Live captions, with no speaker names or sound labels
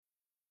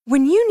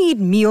When you need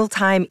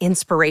mealtime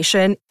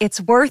inspiration,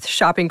 it's worth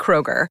shopping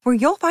Kroger, where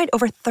you'll find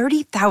over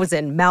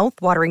 30,000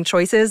 mouth-watering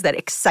choices that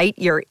excite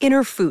your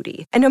inner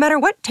foodie. And no matter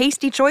what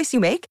tasty choice you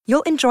make,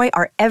 you'll enjoy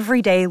our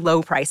everyday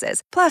low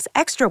prices, plus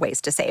extra ways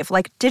to save,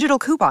 like digital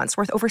coupons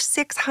worth over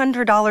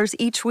 $600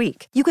 each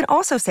week. You can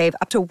also save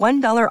up to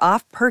 $1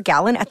 off per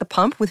gallon at the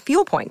pump with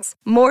fuel points.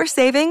 More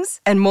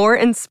savings and more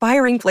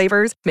inspiring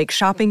flavors make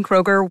shopping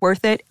Kroger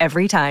worth it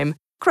every time.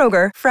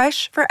 Kroger,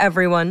 fresh for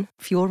everyone.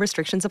 Fuel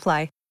restrictions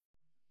apply.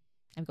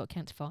 I've got to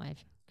count to 5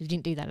 because you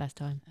didn't do that last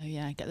time. Oh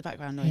yeah, get the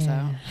background noise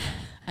out.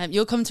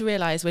 You'll come to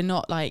realise we're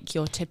not like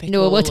your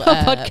typical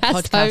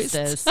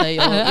podcasters, so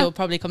you'll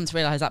probably come to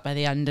realise that by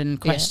the end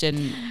and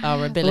question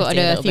our ability. What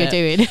on earth you're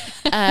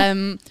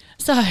doing?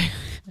 So,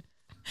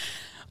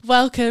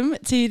 welcome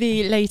to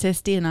the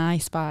latest D&I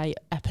Spy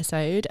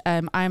episode.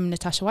 I'm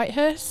Natasha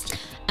Whitehurst,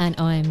 and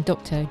I'm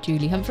Dr.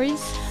 Julie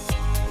Humphreys.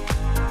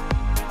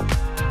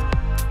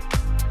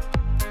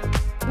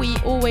 We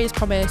always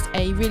promise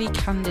a really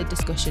candid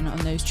discussion on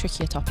those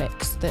trickier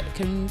topics that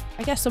can,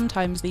 I guess,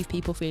 sometimes leave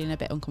people feeling a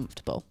bit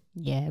uncomfortable.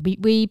 Yeah,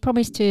 we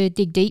promise to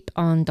dig deep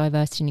on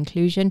diversity and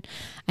inclusion.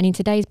 And in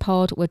today's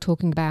pod, we're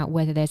talking about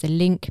whether there's a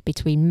link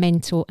between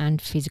mental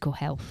and physical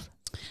health.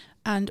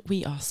 And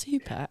we are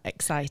super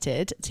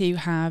excited to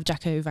have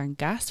Jaco Van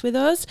Gass with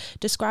us,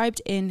 described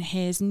in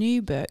his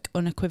new book,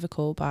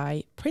 Unequivocal,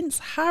 by Prince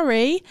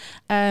Harry,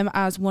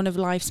 as one of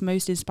life's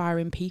most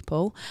inspiring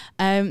people.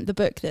 The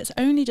book that's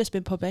only just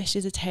been published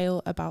is a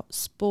tale about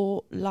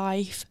sport,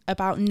 life,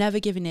 about never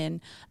giving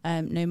in,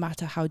 no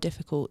matter how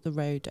difficult the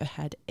road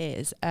ahead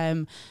is.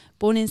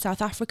 Born in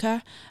South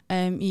Africa,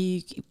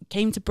 you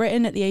came to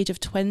Britain at the age of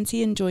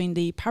 20 and joined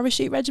the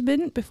parachute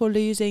regiment before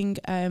losing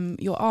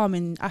your arm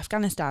in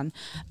Afghanistan.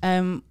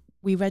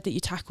 We read that you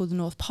tackled the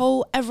North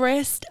Pole,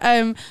 Everest.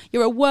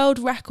 You're a world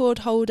record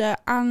holder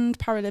and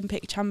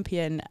Paralympic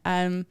champion.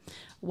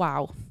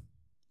 Wow.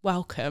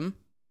 Welcome.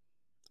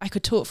 I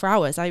could talk for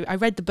hours. I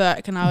read the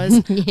book and I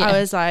was I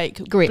was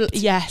like, gripped.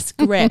 Yes,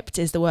 gripped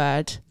is the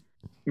word.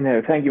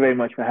 No, thank you very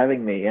much for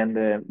having me. And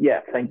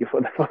thank you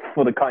for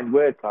the kind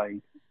words.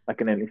 I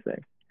can only say.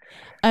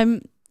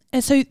 And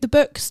so the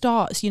book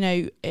starts,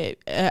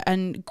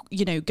 and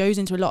goes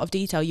into a lot of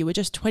detail. You were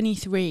just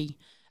 23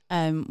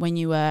 when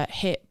you were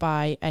hit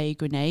by a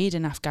grenade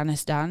in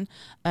Afghanistan,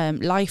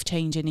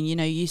 life-changing, and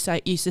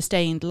you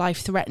sustained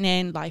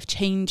life-threatening,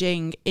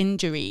 life-changing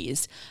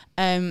injuries.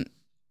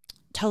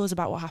 Tell us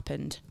about what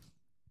happened.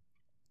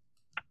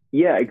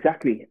 Yeah,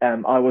 exactly.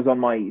 I was on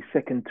my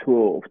second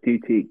tour of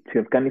duty to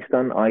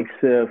Afghanistan. I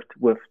served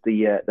with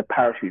the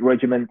parachute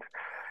regiment.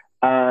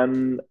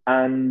 And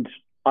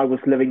I was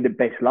living the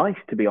best life,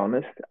 to be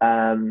honest.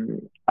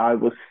 I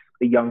was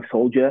a young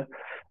soldier,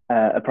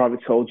 a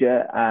private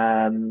soldier,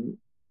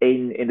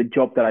 in a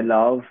job that I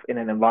love, in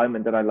an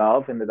environment that I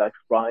love and that I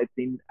thrived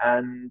in,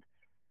 and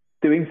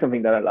doing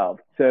something that I love.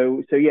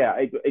 So yeah,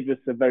 it was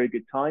a very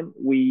good time.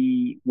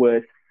 We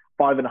were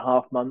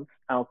 5.5 months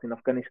out in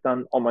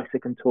Afghanistan on my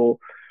second tour.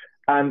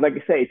 And like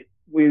I said,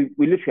 we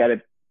literally had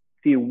a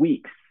few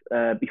weeks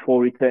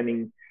before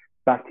returning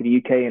back to the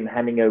UK and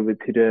handing over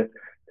to the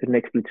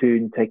next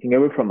platoon taking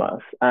over from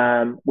us.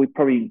 We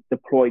probably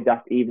deployed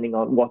that evening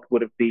on what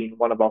would have been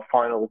one of our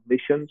final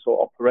missions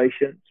or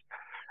operations.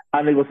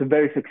 And it was a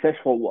very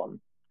successful one.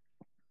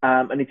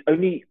 And it's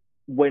only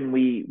when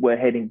we were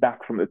heading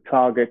back from the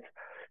target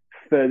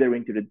further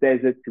into the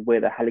desert to where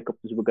the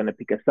helicopters were going to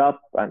pick us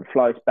up and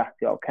fly us back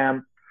to our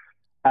camp,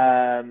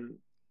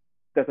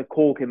 that a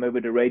call came over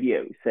the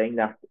radio saying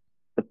that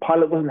the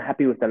pilot wasn't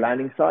happy with the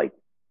landing site,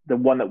 the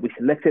one that we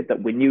selected,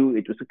 that we knew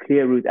it was a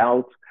clear route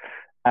out,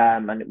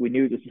 and we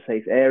knew it was a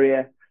safe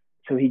area.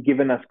 So he'd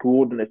given us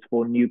coordinates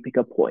for a new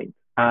pickup point.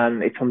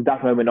 And it's from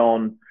that moment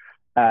on,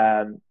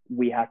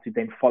 we had to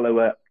then follow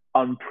a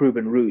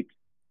unproven route,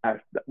 as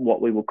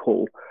what we will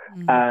call.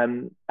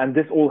 And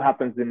this all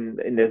happens in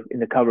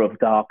the cover of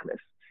darkness.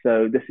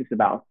 So this is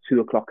about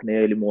 2:00 in the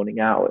early morning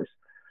hours.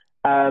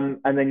 And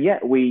then,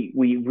 we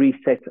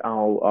reset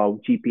our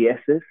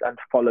GPSs and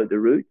followed the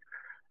route.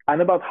 And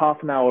about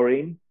half an hour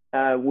in,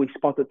 we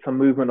spotted some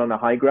movement on the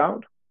high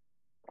ground.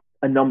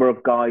 A number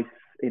of guys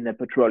in a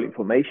patrolling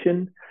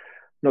formation.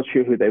 Not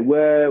sure who they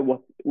were.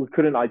 We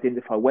couldn't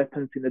identify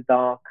weapons in the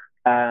dark.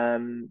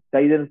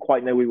 They didn't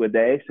quite know we were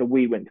there, so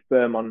we went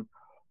firm on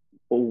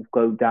all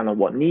go down on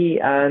one knee,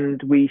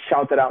 and we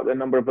shouted out a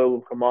number of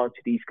verbal commands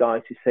to these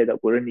guys to say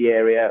that we're in the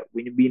area.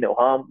 We mean no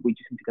harm. We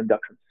just need to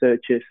conduct some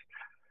searches,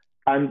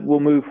 and we'll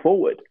move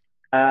forward.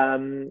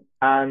 And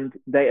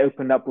they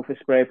opened up with a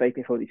spray of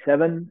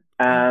AK-47,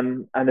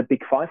 and a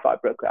big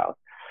firefight broke out.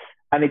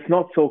 And it's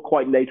not till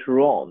quite later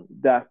on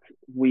that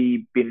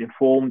we've been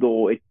informed,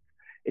 or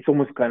it's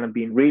almost kind of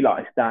been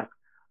realized that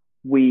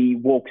we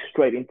walked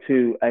straight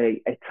into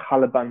a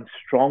Taliban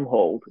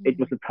stronghold. It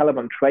was a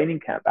Taliban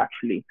training camp,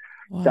 actually,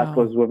 that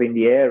was within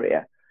the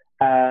area.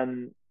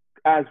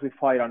 As we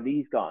fired on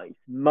these guys,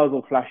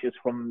 muzzle flashes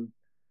from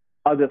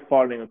other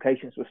firing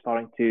locations were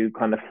starting to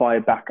kind of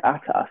fire back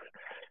at us.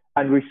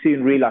 And we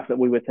soon realized that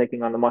we were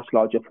taking on a much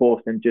larger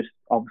force than just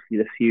obviously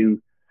the few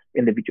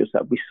individuals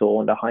that we saw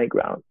on the high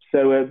ground.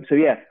 So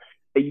yeah,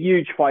 a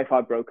huge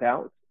firefight broke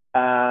out.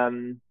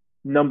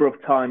 Number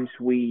of times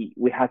we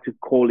had to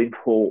call in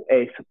for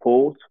air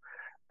support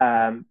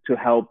to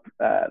help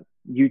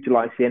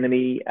utilize the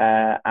enemy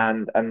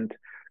and kind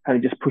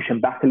of just push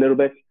them back a little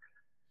bit.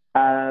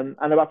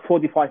 And about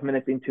 45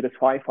 minutes into the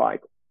firefight,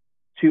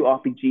 2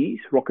 RPGs,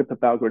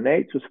 rocket-propelled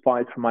grenades, was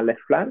fired from my left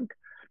flank.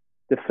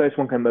 The first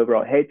one came over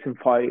our heads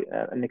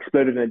and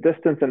exploded in the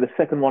distance, and the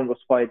second one was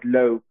fired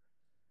low,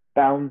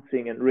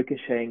 bouncing and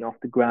ricocheting off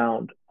the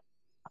ground.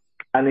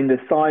 And in the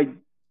side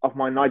of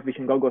my night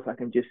vision goggles, I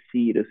can just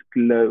see this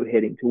glow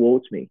heading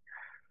towards me.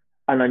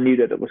 And I knew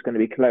that it was going to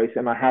be close.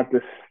 And I had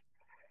this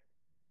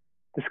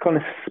kind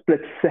of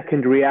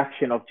split-second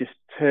reaction of just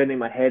turning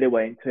my head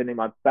away and turning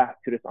my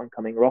back to this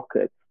oncoming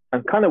rocket.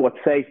 And kind of what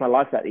saved my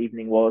life that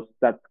evening was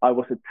that I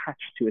was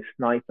attached to a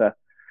sniper.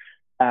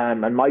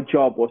 And my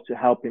job was to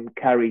help him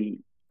carry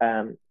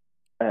a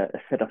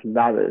set of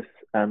ladders.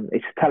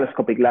 It's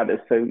telescopic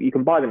ladders, so you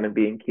can buy them in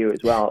B&Q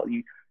as well.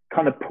 You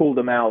kind of pull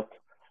them out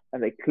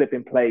and they clip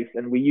in place,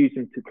 and we use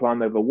them to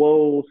climb over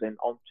walls and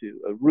onto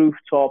a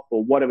rooftop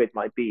or whatever it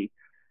might be.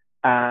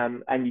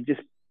 And you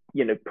just,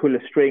 pull a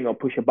string or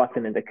push a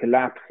button and they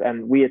collapse,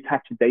 and we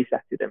attach a day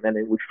sack to them, and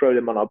then we throw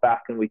them on our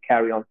back and we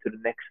carry on to the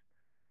next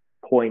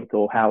point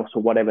or house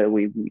or whatever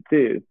we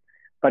do.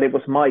 But it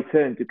was my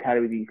turn to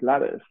carry these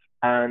ladders,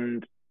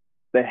 and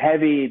they're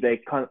heavy, they're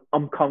kind of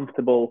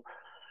uncomfortable.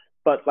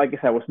 But like I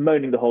said, I was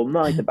moaning the whole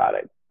night about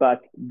it.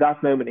 But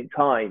that moment in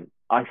time,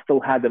 I still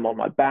had them on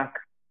my back.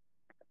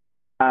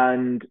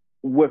 And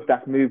with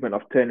that movement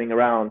of turning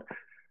around,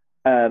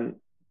 the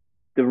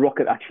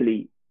rocket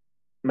actually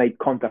made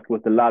contact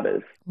with the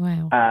ladders.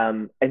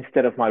 Wow.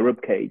 Instead of my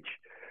rib cage.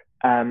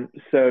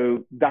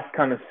 So that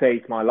kind of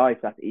saved my life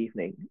that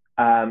evening.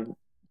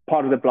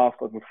 Part of the blast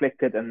was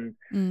reflected and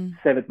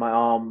severed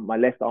my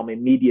left arm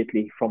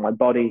immediately from my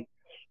body.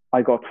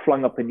 I got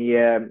flung up in the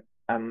air.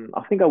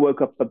 I think I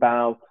woke up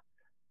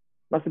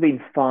must have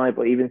been 5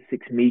 or even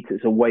 6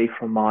 meters away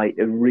from my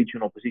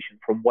original position,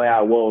 from where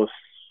I was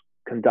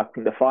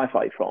conducting the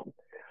firefight from.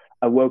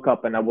 I woke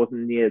up and I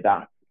wasn't near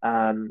that.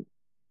 I'm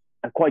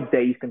quite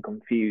dazed and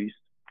confused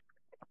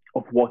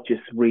of what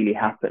just really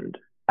happened.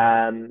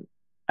 And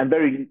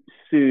very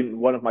soon,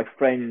 one of my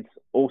friends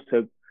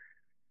also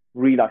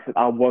realized that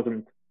I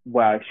wasn't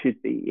where I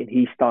should be. And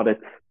he started,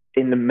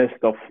 in the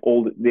midst of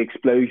all the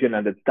explosion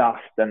and the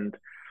dust and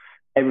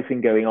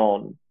everything going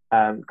on,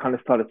 kind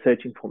of started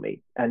searching for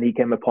me. And he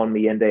came upon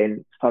me and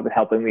then started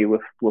helping me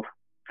with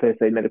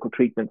first aid medical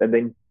treatment, and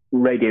then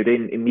radioed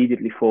in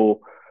immediately for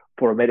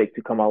a medic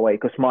to come our way,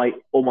 because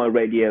all my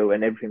radio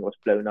and everything was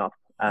blown up.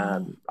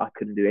 I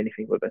couldn't do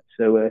anything with it.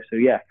 So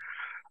yeah.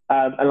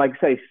 And like I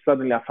say,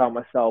 suddenly I found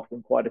myself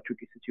in quite a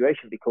tricky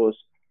situation, because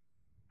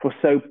for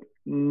so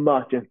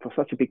much and for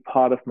such a big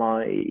part of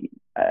my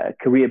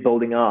career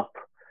building up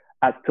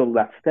till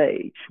that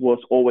stage was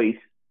always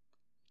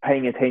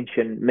paying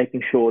attention,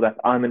 making sure that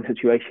I'm in a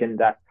situation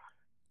that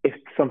if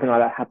something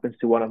like that happens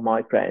to one of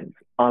my friends,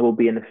 I will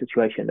be in a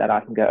situation that I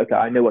can go, okay,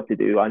 I know what to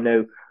do. I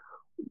know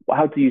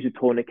how to use a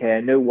tourniquet.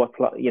 I know what,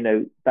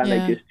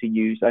 bandages to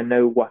use. I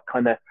know what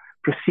kind of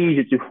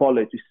procedure to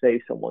follow to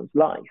save someone's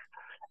life.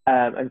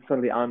 And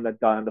suddenly I'm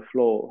that guy on the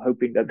floor,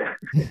 hoping that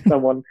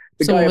someone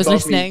was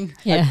listening,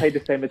 had paid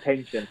the same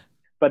attention.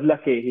 But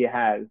lucky he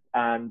has.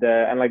 And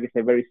like I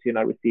say, very soon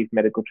I received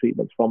medical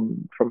treatment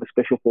from a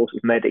special forces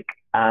medic.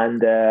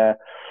 And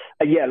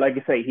yeah, like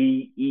I say,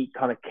 he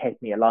kind of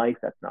kept me alive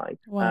that night.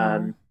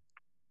 Wow.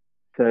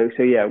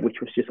 So yeah,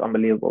 which was just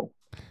unbelievable.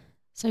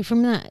 So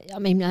from that, I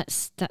mean,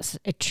 that's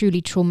a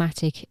truly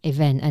traumatic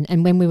event.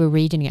 And when we were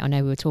reading it, I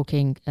know we were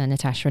talking,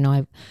 Natasha and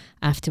I,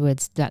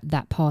 afterwards,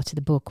 that part of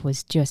the book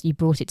was just, you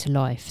brought it to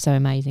life so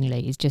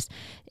amazingly.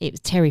 It was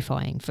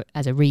terrifying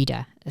as a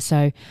reader.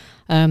 So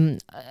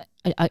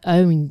I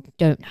only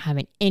don't have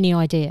any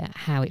idea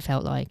how it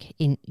felt like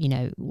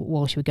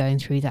whilst you were going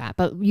through that.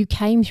 But you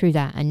came through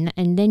that,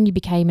 and then you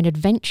became an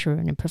adventurer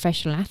and a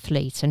professional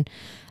athlete, and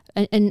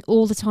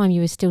all the time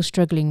you were still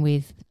struggling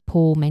with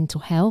poor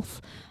mental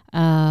health.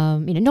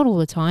 Not all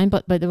the time,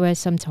 but there were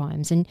some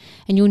times. And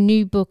your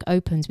new book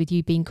opens with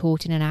you being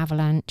caught in an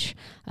avalanche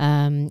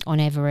on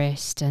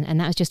Everest, and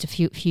that was just a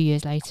few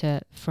years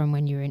later from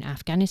when you were in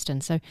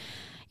Afghanistan. So,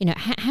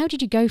 how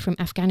did you go from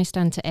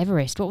Afghanistan to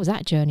Everest? What was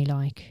that journey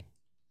like?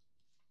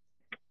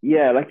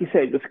 Yeah, like you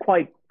said, it was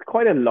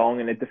quite a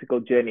long and a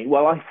difficult journey.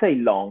 Well, I say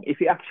long.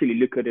 If you actually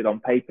look at it on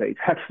paper, it's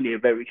actually a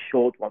very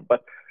short one.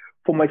 But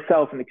for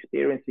myself, and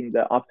experiencing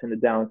the ups and the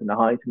downs and the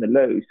highs and the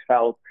lows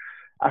felt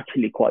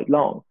actually quite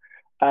long.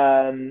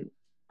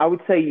 I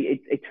would say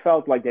it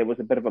felt like there was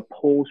a bit of a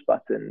pause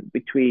button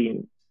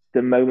between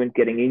the moment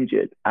getting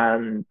injured,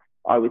 and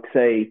I would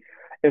say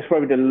it was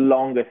probably the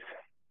longest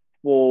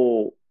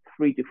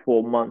 3 to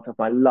 4 months of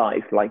my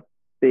life, like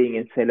being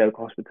in Sale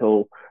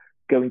Hospital,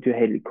 going to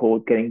Hadley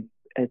Court, getting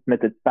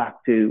admitted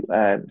back to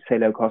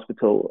Sale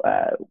Hospital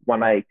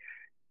when I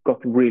got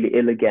really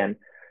ill again.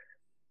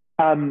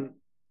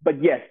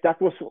 But yes,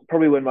 that was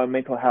probably when my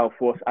mental health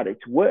was at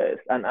its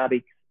worst and at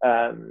its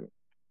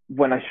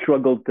when I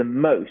struggled the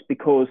most,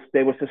 because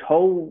there was this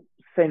whole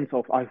sense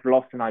of I've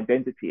lost an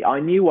identity. I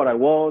knew what I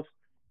was.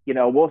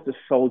 I was a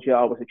soldier.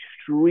 I was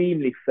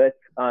extremely fit.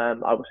 I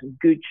was in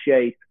good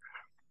shape.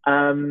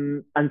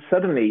 And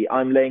suddenly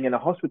I'm laying in a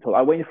hospital.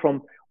 I went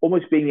from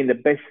almost being in the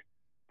best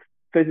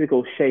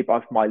physical shape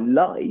of my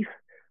life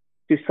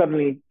to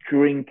suddenly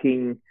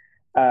drinking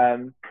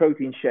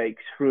protein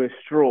shakes through a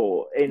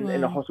straw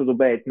in a hospital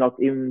bed, not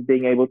even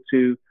being able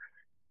to,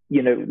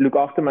 look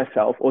after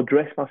myself or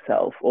dress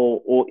myself,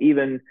 or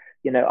even,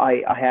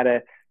 I had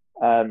a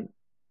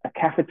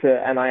catheter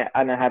and I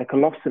had a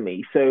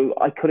colostomy, so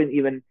I couldn't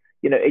even,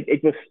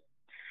 it was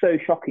so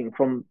shocking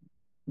from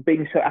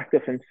being so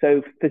active and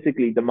so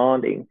physically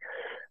demanding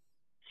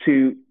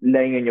to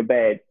laying in your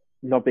bed,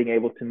 not being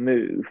able to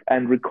move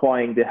and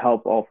requiring the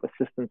help of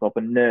assistance of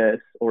a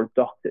nurse or a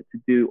doctor to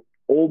do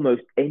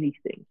almost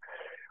anything,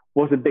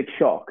 was a big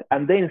shock.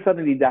 And then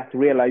suddenly that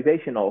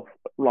realization of,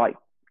 like,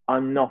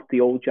 I'm not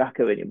the old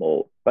Jaco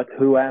anymore, but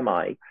who am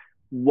I?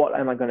 What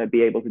am I going to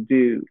be able to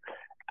do?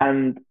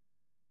 And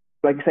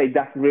like I say,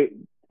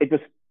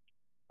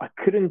 I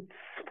couldn't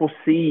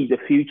foresee the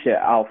future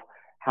of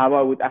how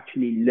I would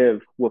actually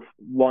live with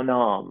one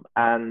arm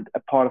and a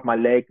part of my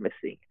leg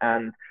missing.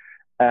 And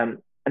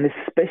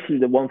especially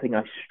the one thing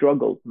I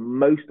struggled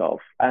most of,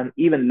 and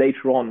even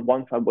later on,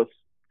 once I was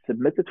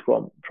submitted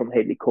from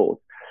Hadley Court,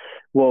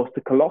 was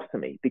the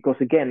colostomy, because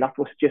again, that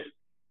was just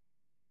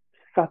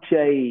such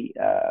a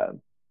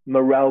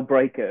morale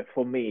breaker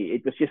for me.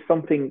 It was just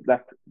something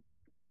that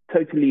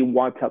totally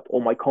wiped out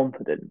all my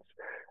confidence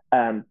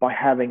by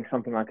having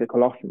something like a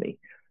colostomy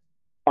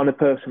on a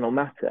personal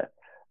matter.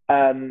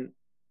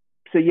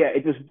 So yeah,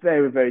 it was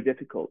very, very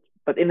difficult.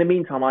 But in the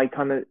meantime, I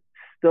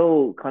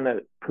still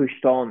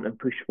pushed on and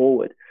pushed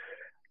forward.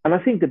 And I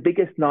think the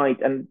biggest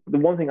night, and the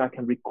one thing I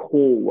can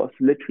recall, was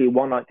literally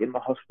one night in my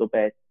hospital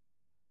bed,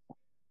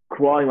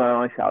 crying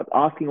my eyes out,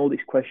 asking all these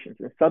questions.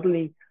 And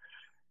suddenly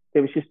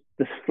there was just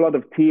this flood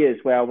of tears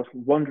where I was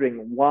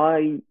wondering,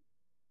 why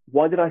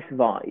did I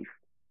survive?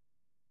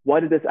 Why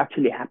did this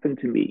actually happen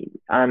to me?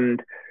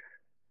 And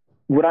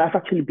would I have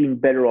actually been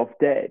better off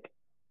dead?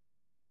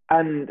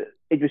 And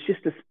it was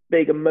just this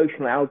big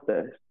emotional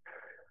outburst.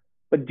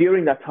 But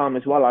during that time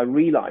as well, I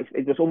realized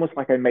it was almost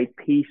like I made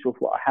peace with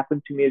what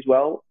happened to me as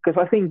well. Because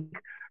I think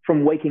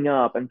from waking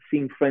up and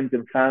seeing friends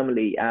and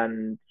family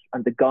and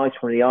the guys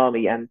from the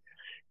army, and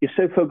you're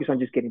so focused on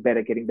just getting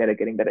better.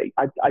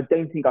 I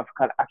don't think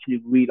I've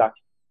actually realized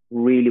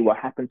really what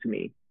happened to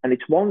me. And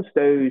it's once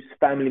those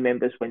family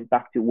members went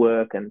back to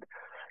work and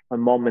my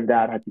mom and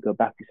dad had to go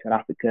back to South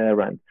Africa,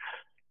 and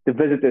the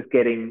visitors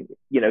getting,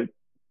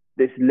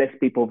 there's less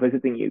people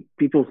visiting you,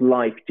 people's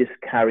life just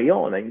carry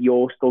on and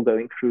you're still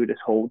going through this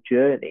whole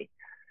journey,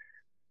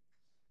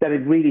 that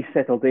it really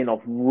settled in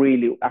of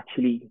really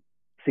actually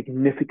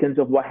significance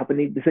of what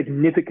happened, the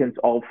significance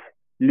of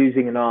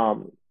losing an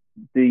arm,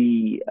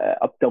 the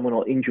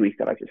abdominal injuries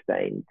that I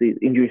sustained, the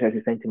injuries I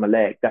sustained to my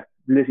leg, that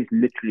this is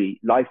literally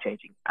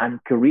life-changing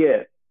and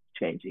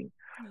career-changing.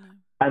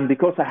 And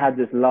because I had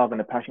this love and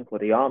a passion for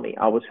the army,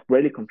 I was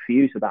really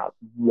confused about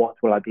what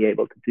will I be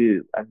able to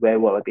do and where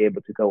will I be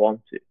able to go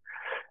on to.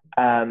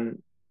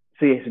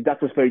 So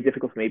that was very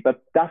difficult for me.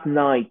 But that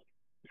night,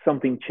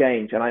 something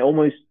changed, and I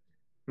almost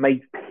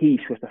made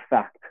peace with the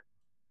fact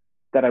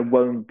that I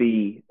won't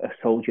be a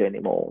soldier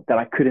anymore, that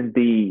I couldn't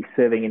be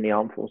serving in the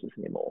armed forces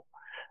anymore.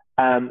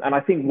 And I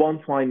think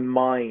once my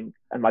mind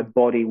and my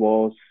body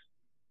was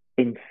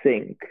in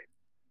sync,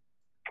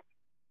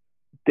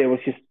 there was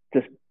just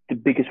the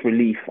biggest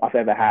relief I've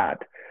ever had.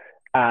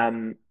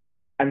 And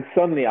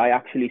suddenly I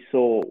actually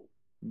saw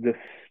this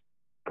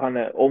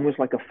almost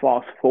like a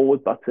fast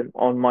forward button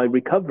on my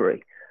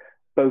recovery,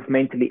 both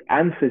mentally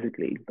and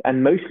physically,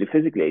 and mostly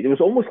physically. It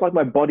was almost like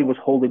my body was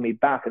holding me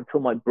back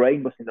until my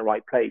brain was in the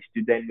right place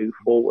to then move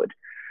forward.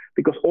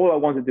 Because all I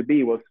wanted to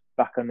be was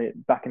back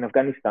in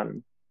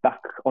Afghanistan,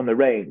 back on the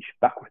range,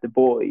 back with the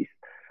boys.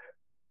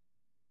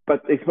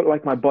 But it felt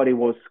like my body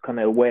was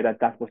aware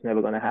that was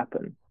never going to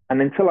happen.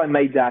 And until I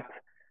made that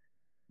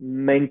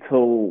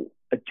mental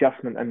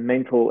adjustment and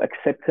mental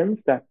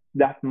acceptance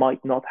that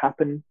might not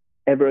happen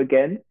ever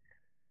again,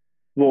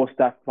 was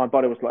that my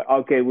body was like,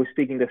 okay, we're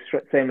speaking the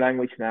same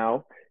language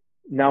now.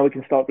 Now we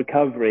can start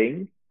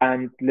recovering,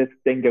 and let's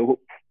then go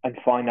and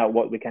find out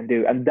what we can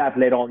do. And that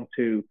led on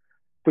to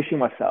pushing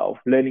myself,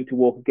 learning to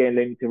walk again,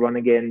 learning to run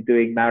again,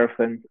 doing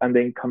marathons, and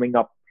then coming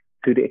up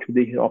to the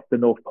expedition of the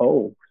North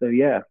Pole. So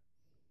yeah.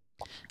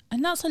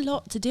 And that's a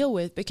lot to deal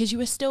with, because you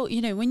were still,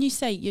 when you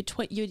say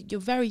you're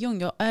very young,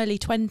 you're early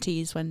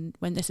 20s when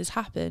this has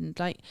happened,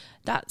 like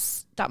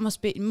that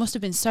must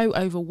have been so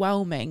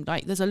overwhelming.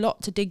 Like there's a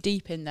lot to dig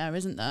deep in there,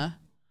 isn't there?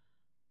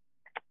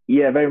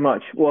 Yeah, very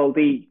much. Well,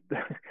 the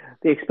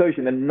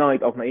explosion the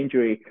night of my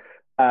injury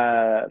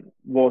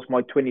was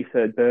my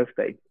 23rd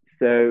birthday.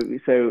 So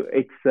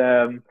it's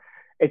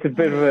a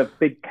bit of a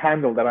big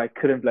candle that I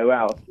couldn't blow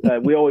out.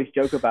 We always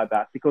joke about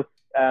that, because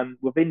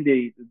within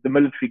the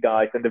military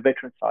guys and the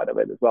veteran side of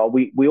it as well,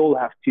 we all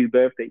have 2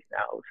 birthdays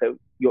now. So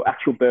your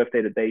actual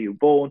birthday, the day you're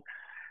born,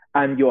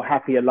 and your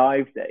happy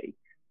alive day.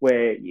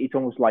 where it's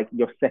almost like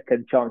your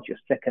second chance, your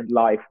second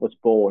life was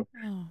born.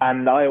 Oh.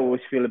 And I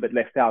always feel a bit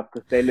left out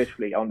because they're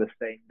literally on the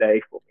same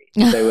day for me.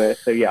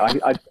 So yeah,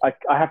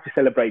 I have to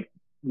celebrate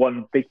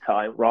one big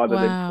time rather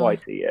than twice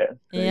a year.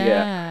 So,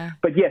 yeah.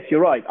 But yes, you're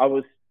right. I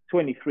was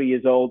 23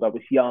 years old. I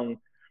was young.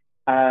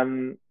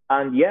 And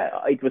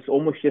yeah, it was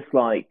almost just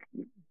like,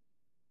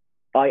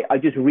 I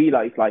just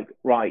realized like,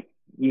 right,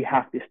 you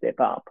have to step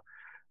up.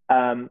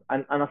 And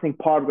I think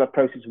part of that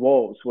process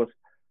was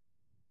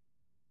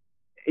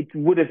it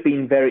would have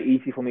been very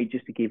easy for me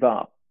just to give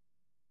up.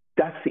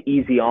 That's the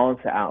easy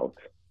answer out,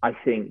 I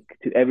think,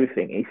 to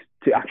everything, is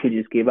to actually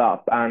just give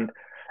up. And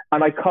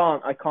I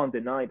can't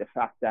deny the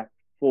fact that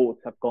thoughts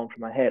have gone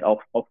through my head of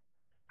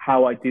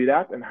how I do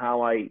that and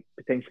how I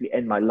potentially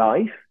end my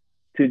life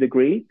to a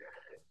degree.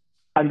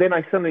 And then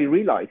I suddenly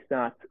realized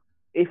that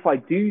if I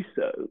do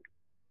so,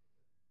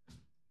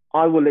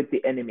 I will let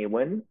the enemy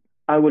win.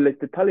 I will let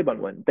the Taliban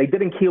win. They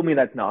didn't kill me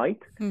that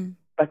night,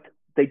 but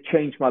they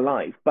changed my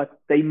life. But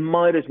they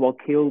might as well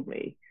kill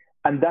me.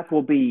 And that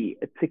will be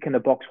a tick in the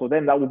box for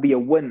them. That will be a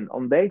win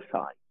on their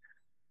side.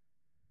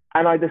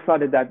 And I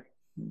decided that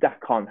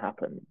can't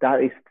happen.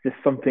 That is just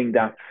something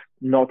that's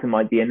not in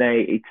my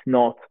DNA. It's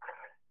not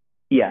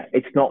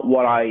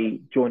what I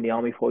joined the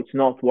army for. It's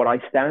not what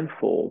I stand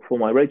for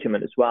my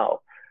regiment as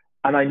well.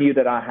 And I knew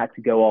that I had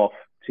to go off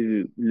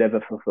to live a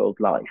fulfilled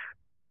life.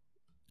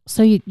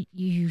 So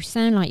you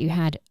sound like you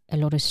had a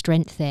lot of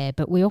strength there,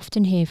 but we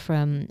often hear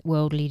from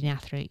world-leading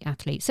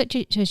athletes such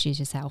as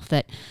yourself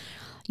that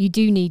you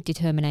do need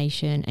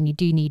determination and you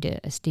do need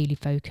a steely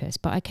focus.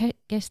 But I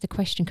guess the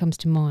question comes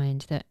to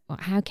mind that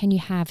how can you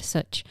have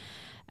such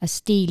a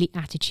steely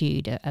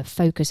attitude, a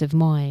focus of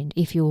mind,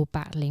 if you're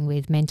battling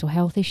with mental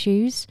health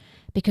issues?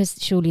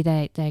 Because surely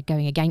they're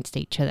going against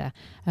each other.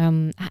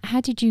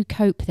 How did you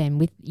cope then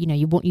with,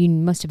 you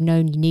must have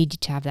known you needed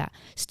to have that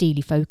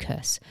steely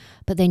focus,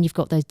 but then you've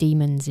got those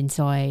demons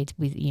inside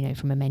with,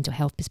 from a mental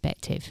health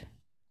perspective.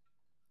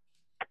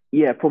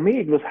 Yeah, for me,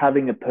 it was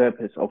having a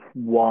purpose of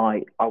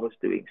why I was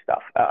doing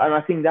stuff. And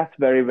I think that's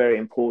very, very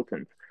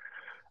important.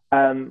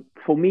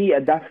 For me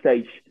at that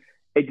stage,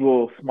 it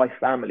was my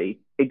family.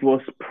 It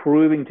was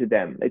proving to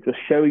them, it was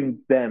showing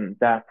them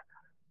that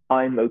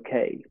I'm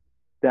okay.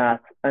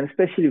 And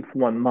especially for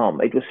my mom,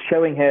 it was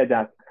showing her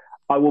that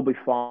I will be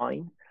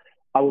fine.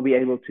 I will be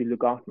able to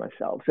look after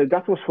myself. So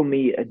that was for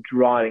me a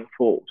driving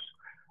force.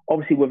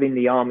 Obviously, within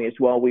the army as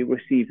well, we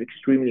received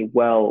extremely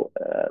well,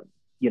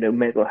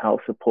 mental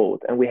health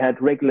support. And we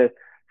had regular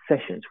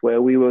sessions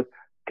where we were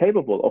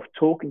capable of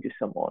talking to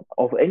someone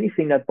of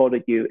anything that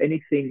bothered you,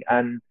 anything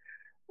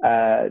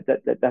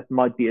that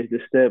might be a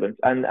disturbance.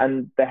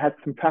 And they had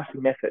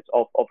fantastic methods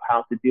of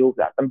how to deal with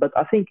that. But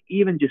I think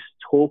even just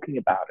talking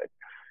about it,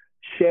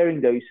 sharing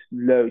those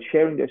loads,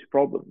 sharing those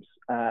problems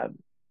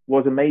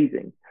was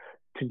amazing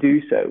to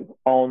do so.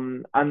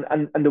 And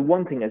the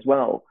one thing as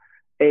well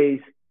is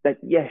that,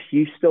 yes,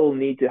 you still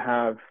need to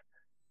have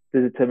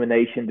the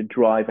determination, the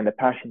drive and the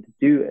passion to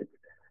do it.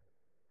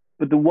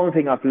 But the one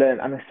thing I've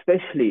learned, and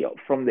especially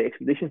from the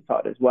expedition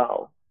side as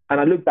well, and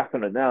I look back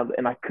on it now,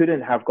 and I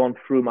couldn't have gone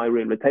through my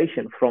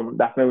rehabilitation from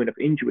that moment of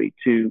injury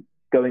to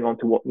going on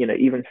to what,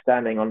 even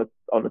standing on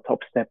the top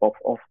step of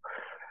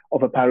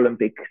a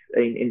Paralympics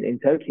in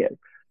Tokyo.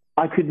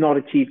 I could not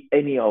achieve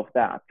any of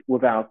that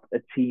without a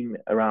team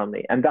around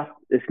me. And that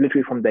is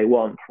literally from day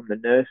one, from the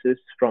nurses,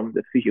 from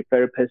the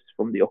physiotherapists,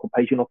 from the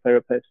occupational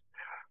therapist,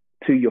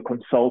 to your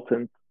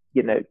consultant,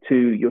 to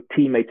your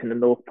teammates in the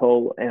North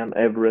Pole and on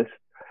Everest,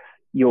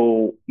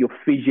 your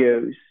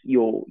physios,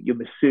 your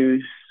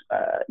masseuse,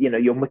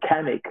 your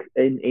mechanic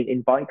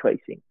in bike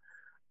racing.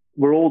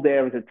 We're all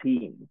there as a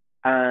team.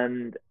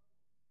 And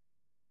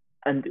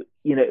there's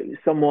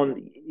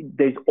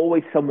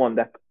always someone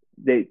that's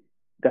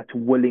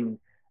willing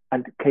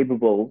and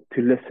capable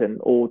to listen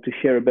or to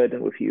share a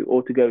burden with you,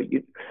 or to go,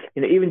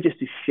 even just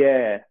to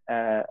share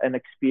an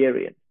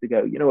experience, to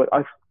go, what,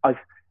 I've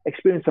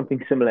experienced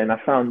something similar and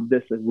I found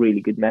this a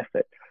really good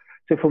method.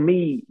 So for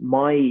me,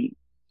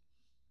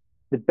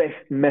 the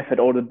best method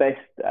or the best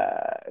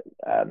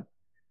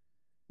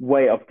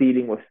way of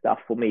dealing with stuff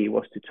for me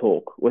was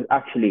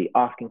actually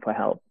asking for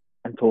help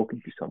and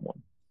talking to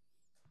someone.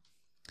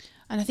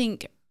 And I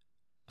think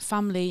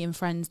family and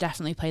friends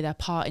definitely play their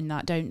part in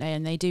that, don't they?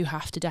 And they do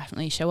have to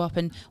definitely show up.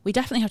 And we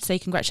definitely have to say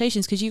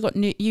congratulations, because you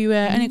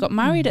only got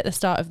married at the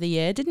start of the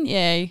year, didn't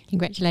you?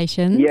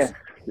 Congratulations. Yes.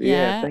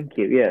 Yeah, thank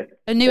you. Yeah.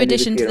 A new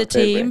addition to the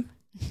team.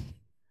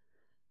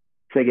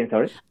 Say again,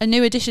 sorry? A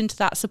new addition to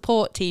that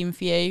support team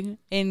for you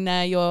in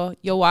your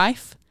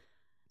wife.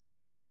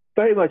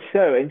 Very much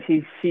so, and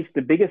she's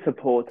the biggest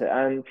supporter,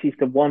 and she's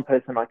the one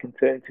person I can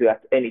turn to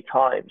at any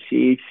time.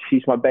 She's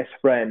my best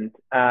friend,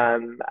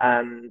 and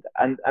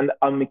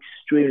I'm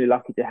extremely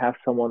lucky to have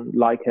someone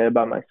like her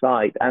by my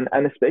side, and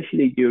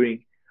especially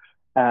during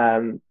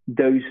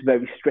those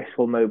very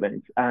stressful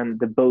moments and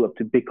the build up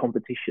to big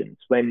competitions,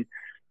 when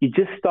you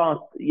just start,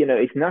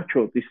 it's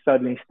natural to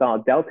suddenly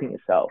start doubting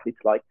yourself.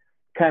 It's like,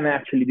 can I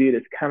actually do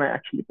this? Can I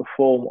actually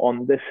perform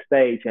on this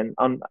stage and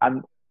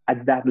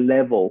at that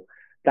level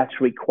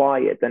that's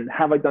required, and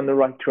have I done the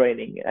right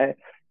training?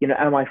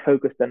 Am I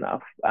focused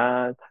enough?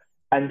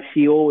 And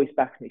she always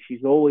backs me.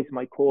 She's always in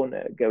my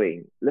corner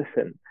going,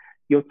 listen,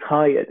 you're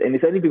tired. And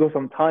it's only because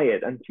I'm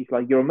tired. And she's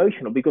like, you're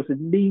emotional because it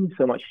means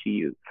so much to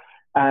you.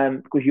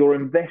 Because you're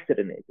invested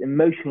in it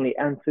emotionally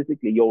and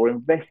physically. You're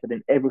invested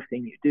in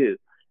everything you do.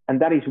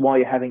 And that is why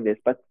you're having this.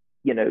 But,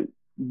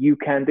 you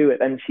can do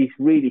it. And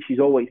she's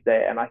always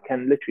there. And I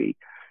can literally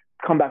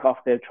come back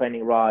after a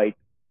training ride,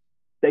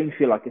 don't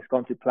feel like it's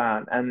gone to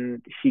plan.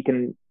 And she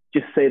can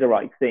just say the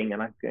right thing.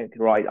 And I think,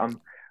 right,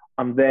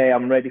 I'm there,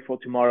 I'm ready for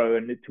tomorrow.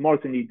 And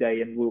tomorrow's a new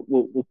day, and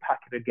we'll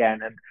pack it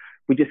again. And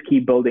we just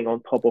keep building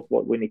on top of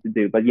what we need to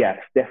do. But yes,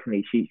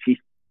 definitely, she's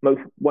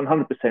most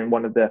 100%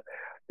 one of the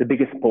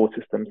biggest support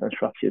systems and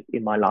structures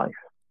in my life.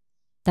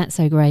 That's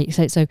so great.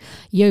 So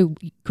you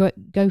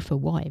go for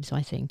wives,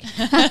 I think.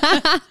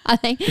 I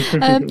think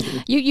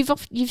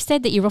you've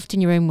said that you're often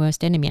your own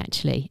worst enemy,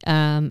 actually.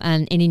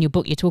 And in your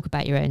book, you talk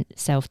about your own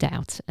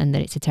self-doubt and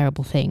that it's a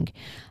terrible thing.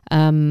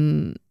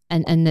 And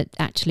that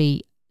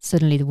actually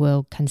suddenly the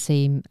world can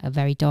seem a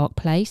very dark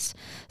place.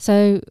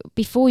 So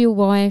before your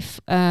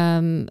wife,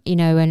 and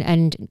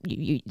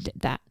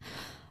that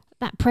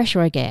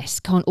pressure, I guess,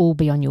 can't all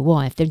be on your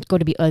wife. There's got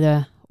to be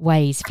other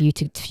ways for you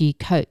to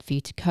cope.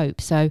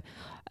 So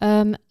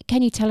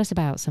can you tell us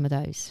about some of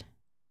those?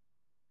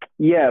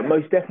 Yeah,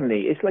 most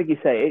definitely. It's like you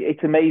say,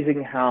 it's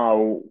amazing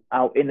how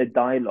our inner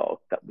dialogue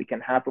that we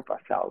can have with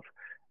ourselves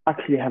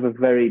actually have a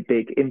very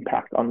big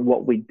impact on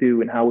what we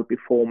do and how we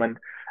perform and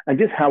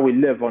just how we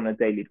live on a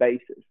daily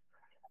basis.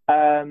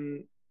 I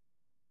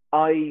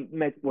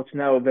met what's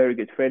now a very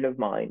good friend of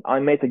mine. I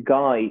met a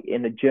guy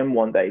in a gym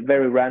one day,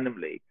 very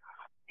randomly.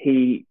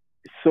 He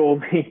saw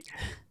me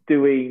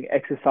doing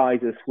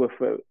exercises with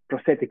a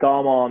prosthetic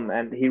arm on,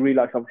 and he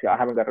realized obviously I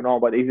haven't got an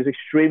arm, but he was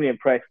extremely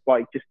impressed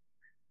by just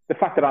the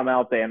fact that I'm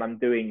out there and I'm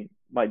doing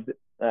my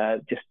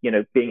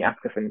being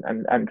active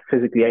and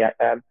physically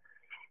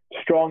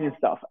strong and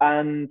stuff.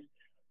 And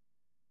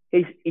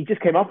he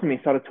just came up to me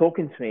and started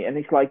talking to me, and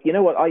he's like, you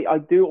know what, I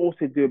do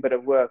also do a bit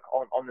of work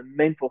on the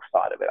mental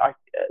side of it.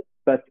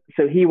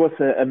 So he was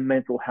a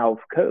mental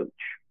health coach,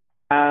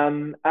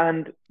 and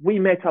we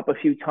met up a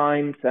few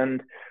times.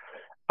 And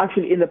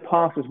actually, in the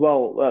past as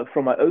well,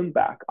 from my own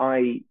back,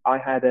 I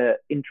had an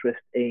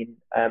interest in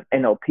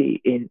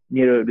NLP, in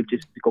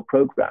neuro-logistical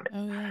programming.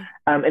 Oh, yeah.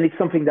 And it's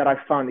something that I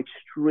found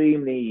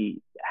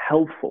extremely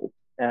helpful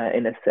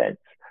in a sense.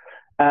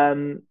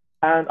 And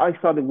I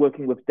started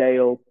working with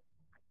Dale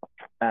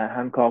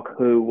Hancock,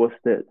 who was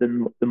the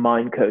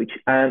mind coach,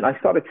 and I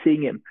started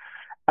seeing him.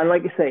 And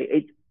like I say,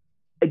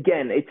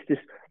 it's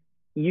just,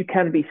 you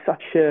can be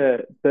such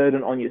a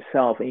burden on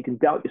yourself, and you can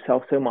doubt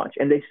yourself so much.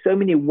 And there's so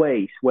many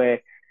ways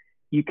where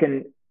you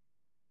can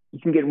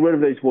get rid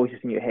of those voices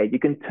in your head. You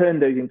can turn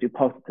those into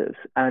positives,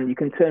 and you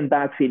can turn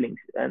bad feelings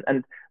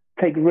and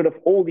take rid of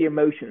all the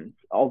emotions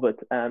of it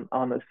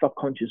on a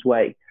subconscious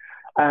way.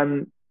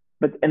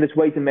 But there's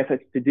ways and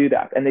methods to do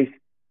that. And there's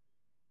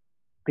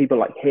people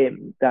like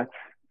him that's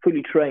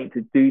fully trained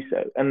to do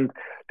so. And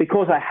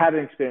because I had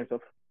an experience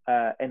of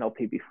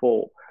NLP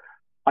before,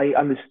 I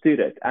understood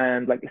it.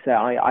 And like I say,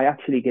 I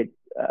actually get,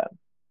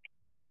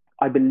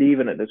 I believe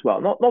in it as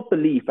well. Not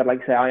believe, but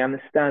like I say, I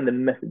understand the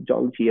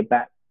methodology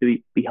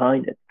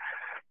behind it.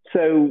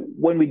 So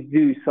when we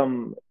do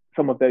some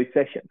of those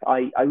sessions,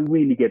 I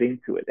really get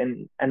into it.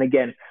 And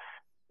again,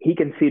 he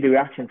can see the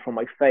reaction from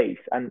my face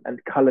and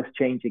colors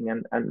changing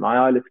and my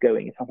eyelids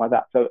going and stuff like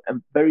that. So a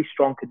very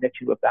strong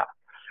connection with that.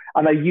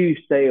 And I use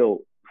Dale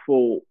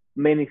for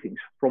many things,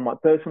 from my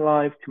personal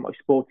life to my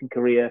sporting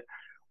career,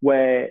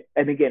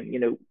 and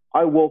again,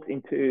 I walked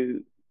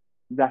into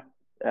that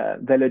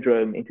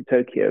velodrome into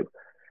Tokyo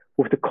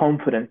with the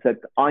confidence that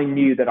I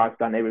knew that I've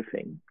done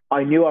everything.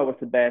 I knew I was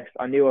the best.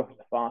 I knew I was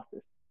the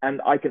fastest.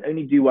 And I can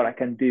only do what I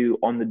can do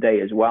on the day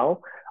as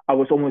well. I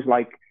was almost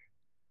like,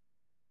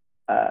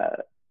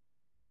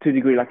 to a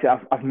degree, like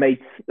I've made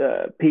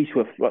peace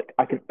with, like,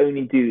 I can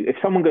only do, if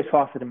someone goes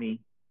faster than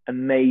me,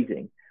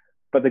 amazing.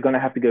 But they're going to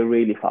have to go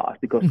really fast,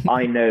 because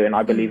I know and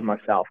I believe in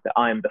myself that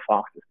I am the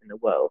fastest in the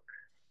world.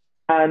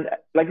 And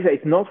like I say,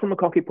 it's not from a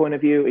cocky point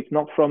of view. It's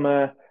not from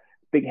a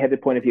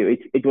big-headed point of view.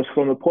 It was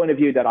from a point of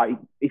view that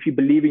if you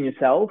believe in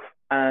yourself,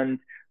 and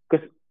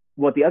because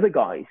what the other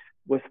guys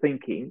were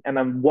thinking, and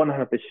I'm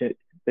 100%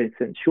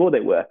 sure they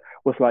were,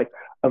 was like,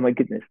 oh my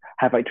goodness,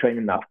 have I trained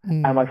enough?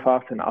 Am I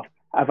fast enough?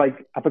 Have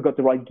I got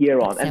the right gear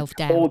on?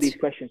 Self-doubt. And all these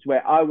questions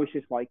where I was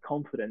just like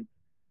confident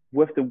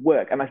with the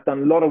work. And I've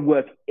done a lot of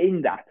work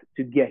in that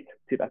to get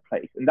to that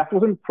place. And that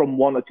wasn't from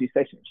one or two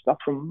sessions.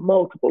 That's from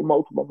multiple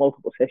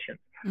sessions.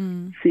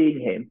 Seeing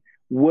him,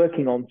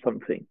 working on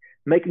something,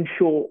 making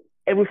sure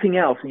everything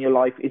else in your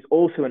life is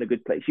also in a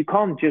good place. You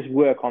can't just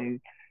work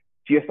on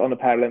the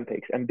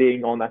Paralympics and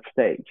being on that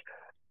stage.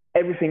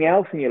 Everything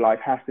else in your life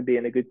has to be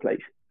in a good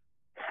place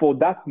for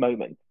that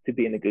moment to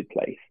be in a good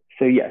place.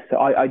 So yes,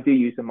 I do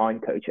use a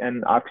mind coach,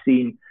 and I've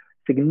seen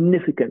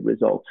significant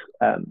results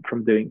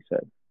from doing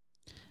so.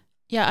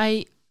 Yeah,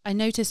 I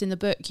noticed in the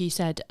book you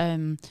said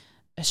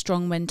a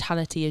strong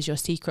mentality is your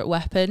secret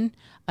weapon.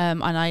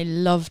 And I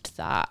loved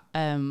that.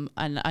 And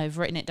I've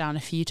written it down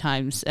a few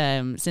times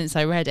since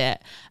I read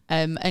it.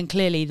 And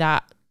clearly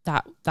that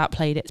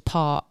played its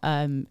part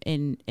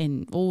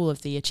in all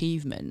of the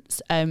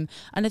achievements. And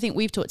I think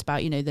we've talked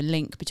about, the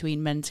link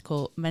between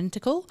mental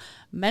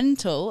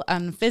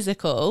and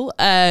physical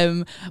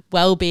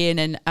well-being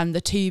and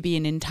the two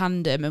being in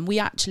tandem. And we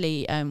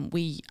actually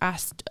we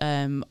asked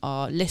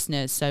our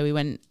listeners, so we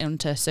went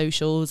onto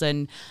socials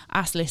and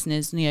asked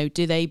listeners,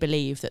 do they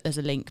believe that there's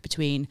a link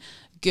between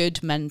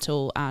good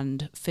mental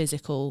and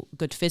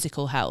good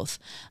physical health?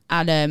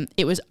 And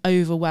it was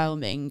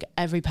overwhelming.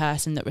 Every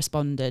person that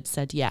responded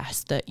said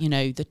yes, that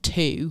the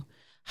two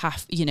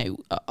have,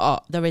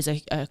 there is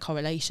a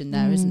correlation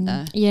there, isn't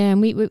there? Yeah,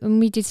 and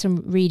we did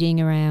some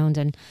reading around,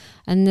 and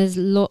there's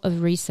a lot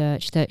of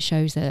research that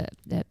shows that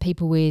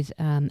people with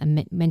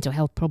mental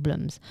health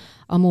problems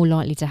are more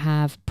likely to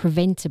have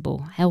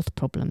preventable health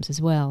problems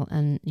as well,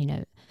 and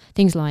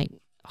things like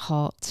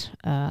heart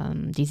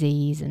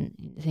disease and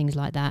things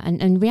like that,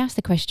 and we asked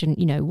the question,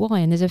 why?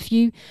 And there's a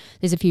few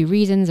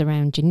reasons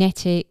around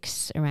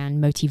genetics,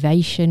 around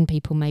motivation.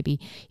 People maybe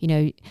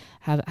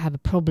have a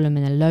problem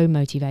and a low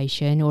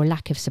motivation or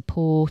lack of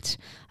support,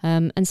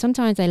 and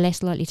sometimes they're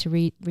less likely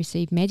to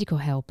receive medical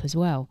help as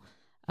well.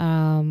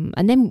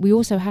 And then we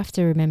also have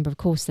to remember, of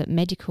course, that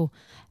mental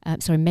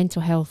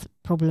health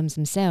problems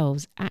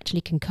themselves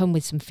actually can come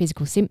with some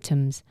physical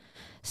symptoms.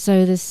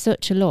 So there's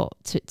such a lot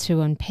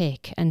to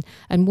unpick. And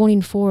 1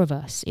 in 4 of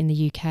us in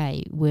the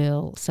UK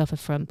will suffer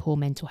from poor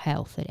mental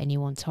health at any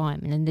one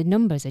time. And then the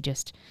numbers are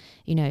just,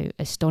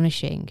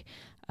 astonishing.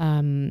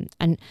 And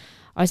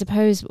I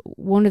suppose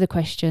one of the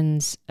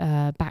questions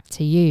back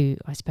to you,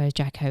 I suppose,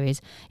 Jaco,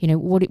 is,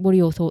 what are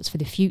your thoughts for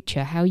the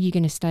future? How are you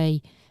going to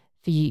stay...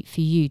 for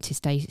you to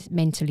stay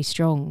mentally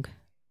strong?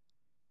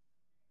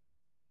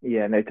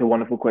 Yeah, no, it's a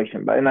wonderful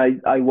question. And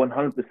I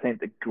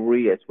 100%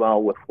 agree as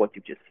well with what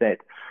you just said.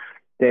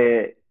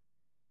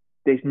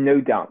 There's no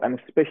doubt, and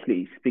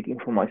especially speaking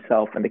for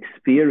myself and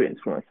experience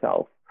for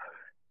myself,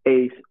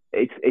 it's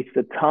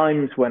the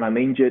times when I'm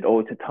injured,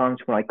 or it's the times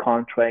when I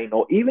can't train,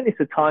 or even it's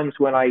the times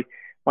when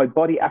my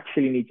body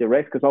actually needs a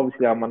rest, because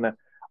obviously I'm on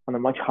a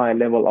much higher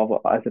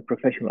level as a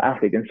professional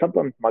athlete, and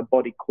sometimes my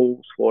body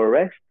calls for a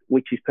rest,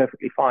 which is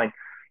perfectly fine.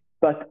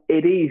 But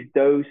it is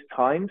those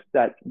times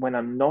that when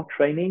I'm not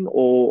training,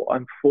 or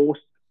I'm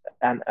forced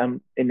and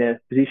I'm in a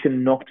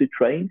position not to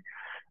train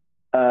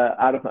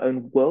out of my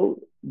own will,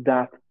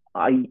 that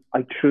I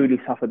truly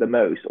suffer the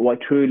most, or I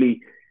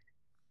truly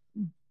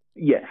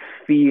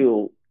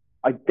feel,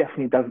 I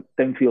definitely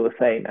don't feel the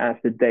same as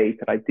the days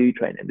that I do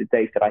train and the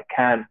days that I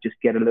can just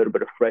get a little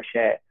bit of fresh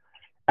air.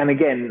 And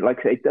again, like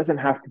I say, it doesn't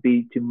have to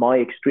be to my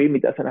extreme.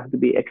 It doesn't have to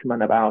be X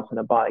amount of hours on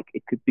a bike.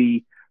 It could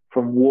be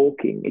from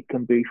walking. It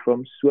can be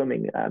from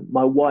swimming.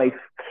 My wife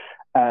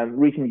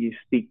recently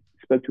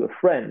spoke to a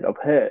friend of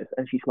hers,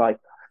 and she's like,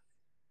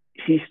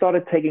 she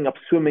started taking up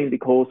swimming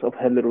because of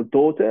her little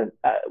daughter.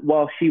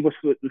 While she was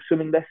with the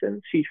swimming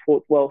lessons, she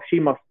thought, well, she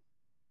must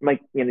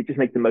make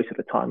the most of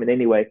the time in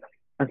any way,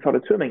 and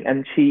started swimming.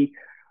 And she,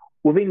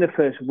 within the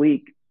first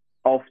week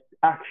of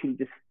actually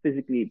just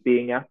physically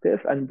being active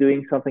and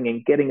doing something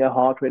and getting her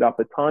heart rate up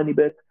a tiny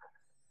bit,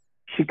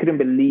 she couldn't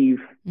believe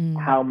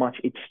how much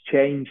it's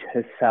changed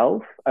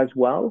herself as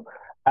well.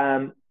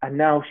 And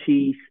now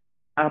she's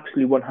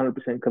absolutely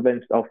 100%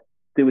 convinced of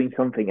doing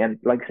something. And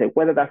like I say,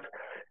 whether that's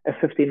a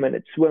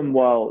 15-minute swim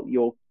while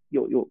your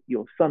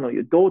son or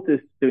your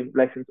daughter's doing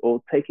lessons,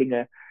 or taking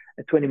a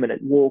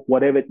 20-minute walk,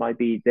 whatever it might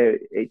be,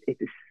 it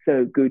is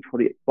so good for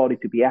the body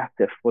to be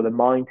active, for the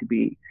mind to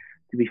be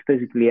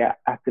physically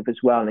active as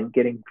well, and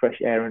getting fresh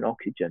air and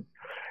oxygen.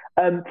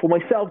 For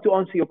myself, to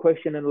answer your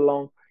question and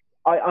along,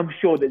 I'm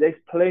sure that there's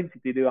plenty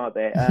to do out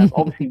there.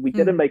 Obviously, we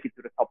didn't make it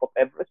to the top of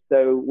Everest,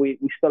 so we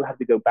still have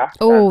to go back.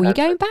 Oh, you're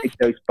going back?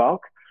 Those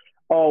sparks.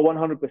 Oh,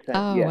 100%.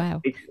 Oh, yeah.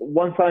 wow. It's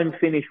once I'm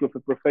finished with a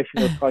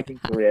professional cycling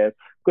career,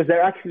 because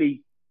they're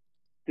actually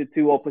the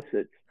two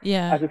opposites.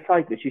 Yeah. As a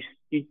cyclist,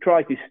 you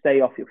try to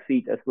stay off your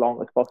feet as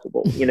long as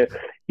possible.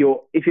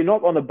 If you're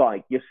not on a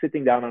bike, you're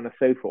sitting down on a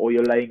sofa or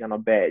you're laying on a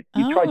bed.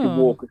 You try to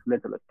walk as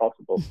little as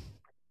possible.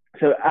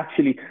 So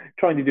actually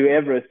trying to do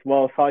Everest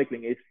while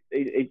cycling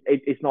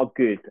it's not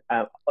good.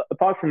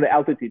 Apart from the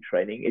altitude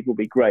training, it will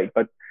be great,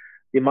 but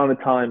the amount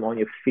of time on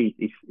your feet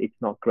it's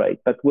not great.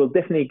 But we'll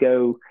definitely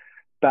go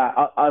back.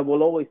 I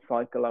will always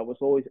cycle. I will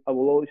always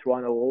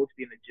run. I will always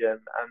be in the gym.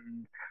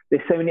 And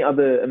there's so many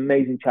other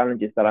amazing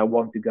challenges that I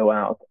want to go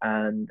out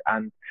and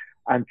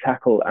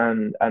tackle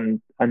and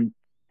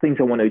things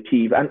I want to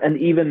achieve and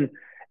even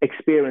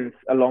experience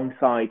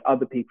alongside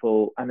other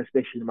people, and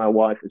especially my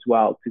wife as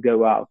well, to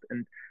go out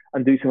and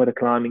do some of the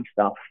climbing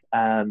stuff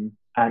and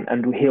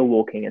hill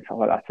walking and stuff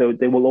like that. So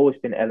there will always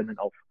be an element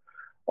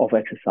of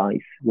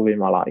exercise within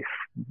my life,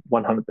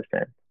 100%.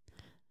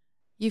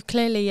 You've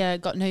clearly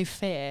got no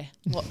fear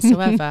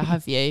whatsoever,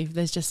 have you?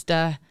 There's just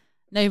no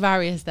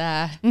barriers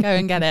there. Go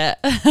and get it.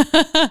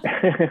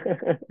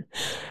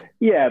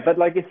 Yeah, but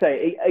like I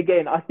say,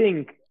 again, I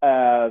think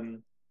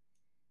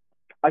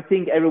I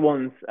think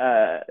everyone's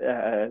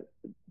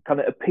kind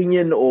of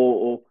opinion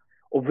or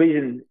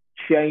vision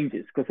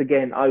changes, because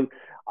again,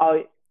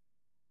 I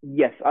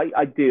yes,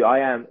 I do. I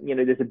am,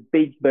 there's a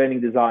big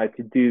burning desire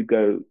to do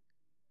go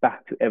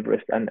back to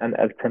Everest and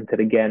attempt it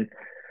again.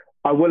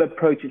 I will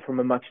approach it from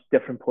a much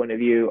different point of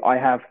view. I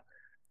have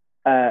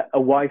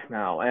a wife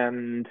now,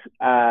 and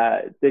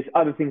there's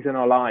other things in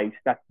our lives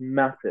that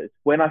matters.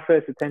 When I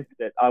first attempted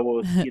it, I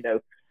was,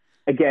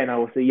 again, I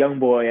was a young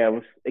boy. I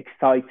was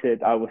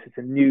excited. It's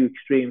a new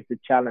extreme, it's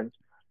a challenge,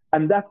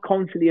 and that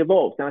constantly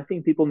evolves. And I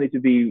think people need to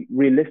be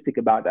realistic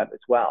about that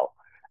as well.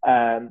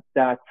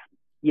 That,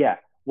 yeah,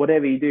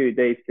 whatever you do,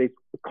 there's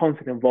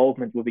constant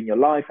involvement within your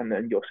life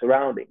and your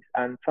surroundings.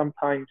 And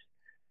sometimes,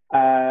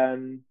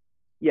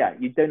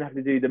 you don't have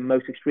to do the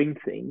most extreme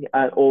thing,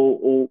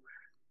 or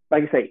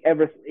like I say,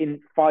 Everest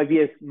in 5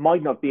 years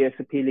might not be as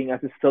appealing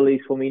as it still is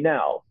for me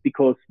now,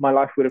 because my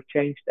life would have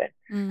changed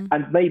then.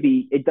 And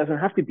maybe it doesn't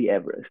have to be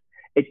Everest.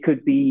 It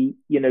could be,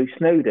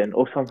 Snowdon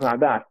or something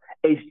like that.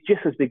 It's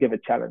just as big of a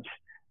challenge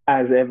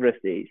as Everest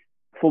is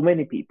for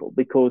many people,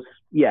 because,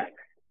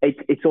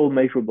 it's all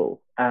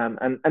measurable.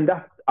 And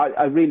that,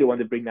 I really want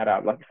to bring that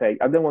out. Like I say,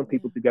 I don't want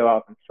people to go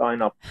out and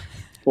sign up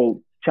for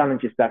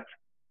challenges that's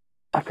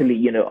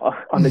utterly,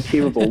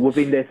 unachievable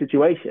within their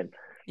situation.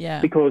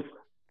 Yeah. Because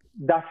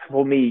that's,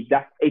 for me,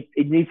 that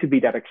it needs to be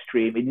that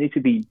extreme. It needs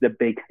to be the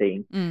big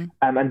thing.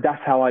 And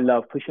that's how I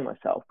love pushing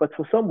myself. But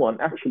for someone,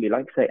 actually,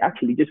 like I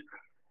say, just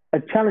a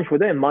challenge for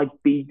them might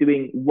be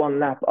doing one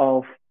lap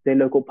of their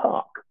local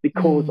park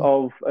because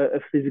of a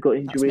physical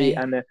injury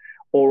and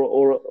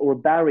or a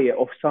barrier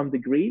of some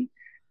degree.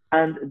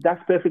 And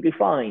that's perfectly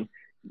fine.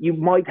 You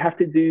might have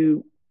to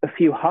do a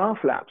few half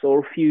laps or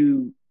a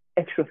few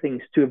extra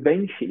things to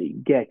eventually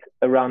get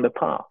around the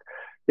park.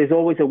 There's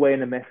always a way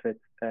and a method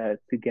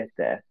to get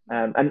there.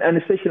 And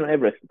especially on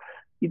Everest,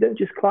 you don't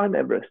just climb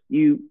Everest.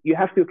 You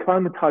have to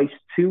acclimatize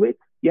to it.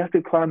 You have to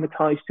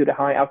acclimatize to the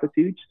high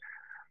altitudes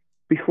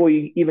before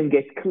you even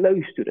get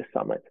close to the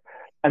summit.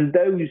 And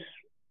those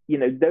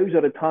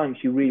are the times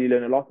you really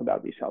learn a lot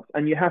about yourself.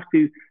 And you have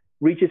to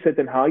reach a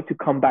certain height to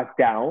come back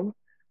down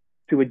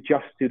to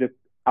adjust to the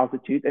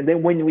altitude. And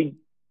then when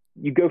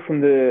you go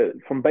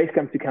from base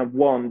camp to camp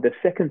 1 the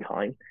second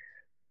time,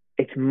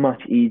 it's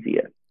much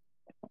easier.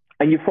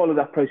 And you follow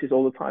that process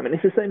all the time. And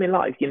it's the same in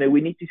life.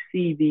 We need to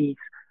see these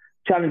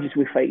challenges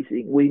we're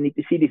facing. We need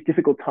to see these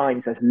difficult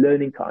times as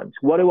learning times.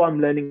 What am I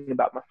learning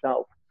about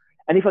myself?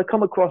 And if I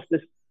come across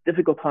this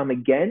difficult time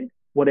again,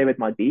 whatever it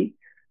might be,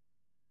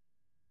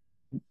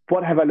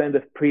 what have I learned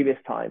the previous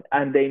time?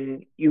 And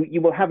then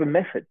you will have a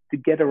method to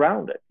get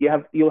around it.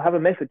 You'll have a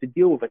method to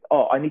deal with it.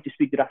 Oh, I need to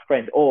speak to that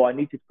friend. Oh, I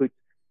need to put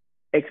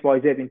X, Y,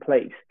 Z in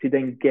place to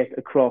then get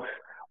across.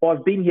 Oh,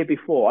 I've been here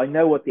before. I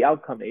know what the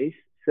outcome is.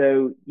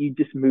 So you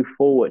just move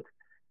forward,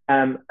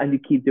 and you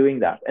keep doing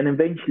that, and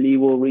eventually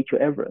you will reach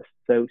your Everest.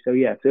 So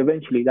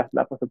eventually that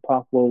lap of the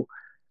park will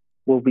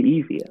be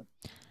easier.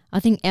 I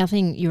think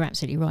you're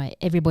absolutely right.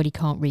 Everybody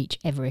can't reach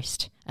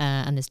Everest,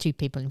 and there's 2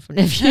 people in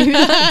front of you.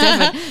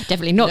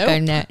 definitely not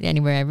going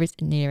anywhere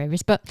near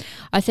Everest. But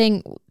I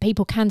think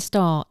people can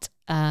start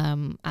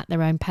at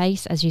their own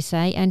pace, as you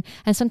say, and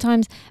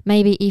sometimes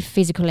maybe if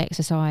physical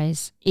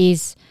exercise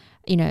is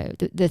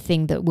the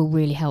thing that will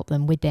really help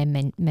them with their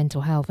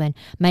mental health, then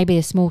maybe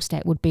a small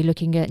step would be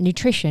looking at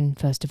nutrition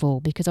first of all,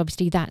 because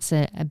obviously that's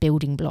a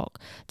building block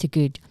to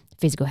good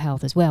physical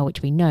health as well,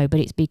 which we know, but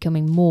it's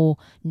becoming more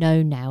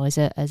known now as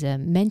a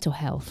mental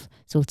health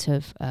sort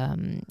of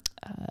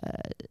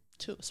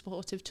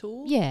supportive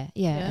tool.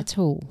 A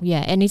tool.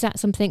 And is that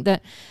something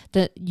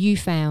that you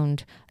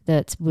found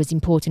that was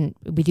important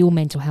with your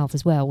mental health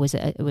as well? Was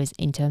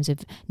in terms of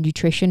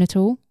nutrition at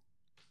all?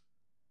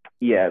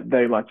 Yeah,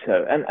 very much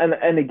so.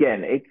 And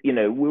again,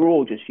 we're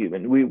all just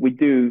human. We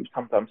do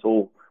sometimes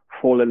all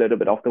fall a little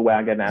bit off the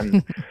wagon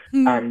and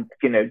and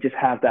just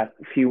have that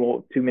few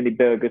or too many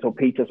burgers or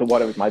pizzas or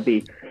whatever it might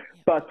be.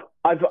 But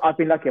I've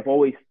been lucky. I've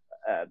always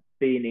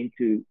been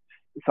into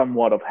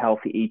somewhat of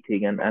healthy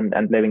eating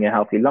and living a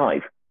healthy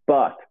life.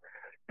 But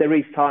there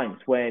is times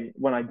when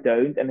I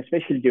don't, and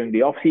especially during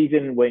the off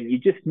season, when you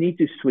just need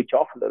to switch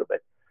off a little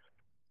bit.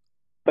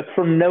 But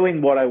from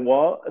knowing what I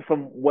was,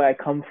 from where I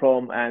come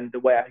from and the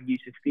way I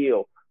used to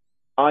feel,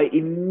 I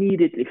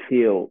immediately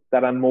feel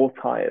that I'm more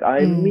tired.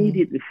 I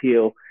immediately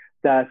feel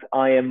that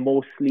I am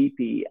more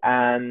sleepy,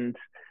 and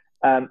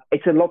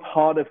it's a lot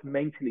harder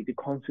mentally to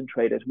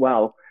concentrate as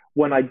well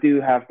when I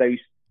do have those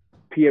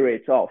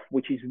periods off,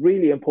 which is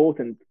really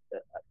important.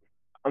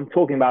 I'm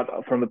talking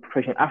about from a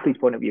professional athlete's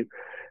point of view,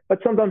 but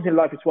sometimes in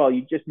life as well,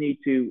 you just need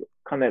to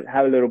kind of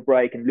have a little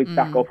break and look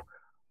back of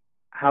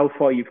how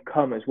far you've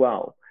come as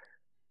well.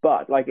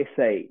 But like I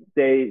say,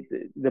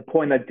 the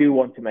point I do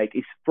want to make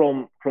is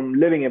from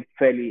living a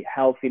fairly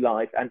healthy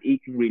life and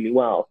eating really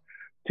well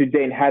to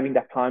then having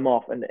that time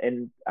off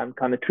and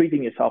kind of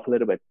treating yourself a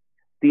little bit.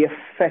 The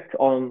effect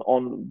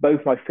on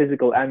both my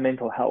physical and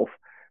mental health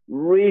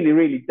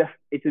really,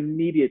 it's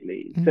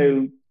immediately.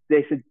 So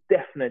there's a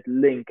definite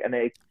link and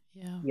a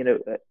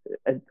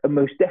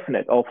most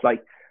definite of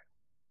like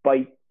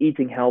by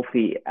eating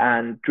healthy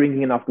and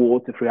drinking enough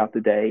water throughout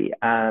the day,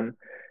 and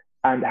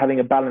having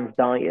a balanced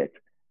diet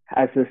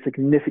has a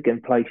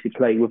significant place to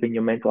play within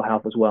your mental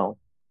health as well.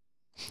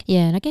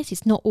 Yeah, and I guess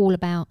it's not all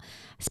about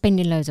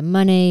spending loads of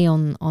money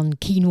on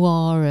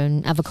quinoa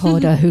and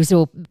avocados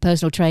or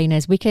personal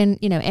trainers. We can,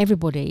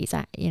 everybody is,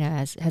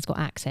 has got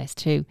access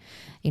to,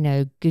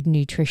 good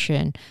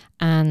nutrition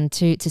and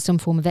to some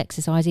form of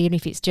exercise, even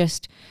if it's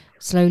just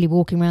slowly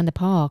walking around the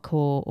park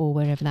or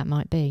wherever that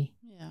might be.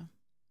 Yeah.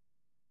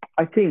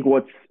 I think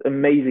what's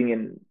amazing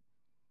in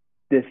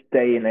this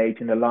day and age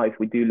in the life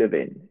we do live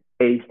in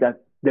is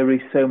that there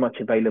is so much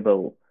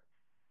available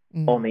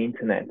on the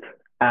internet.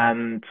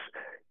 And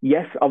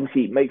yes,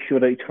 obviously make sure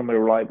that it's from a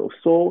reliable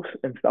source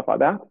and stuff like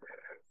that.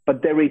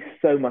 But there is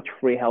so much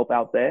free help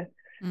out there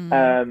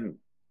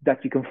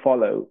that you can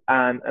follow.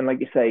 And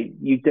like you say,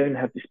 you don't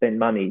have to spend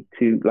money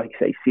to, like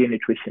you say, see a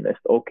nutritionist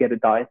or get a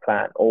diet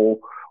plan or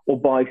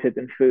buy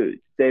certain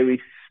foods. There is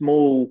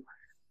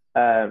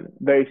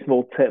very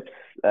small tips,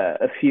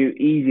 a few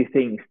easy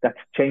things that's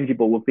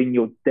changeable within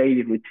your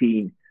daily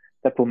routine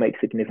that will make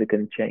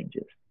significant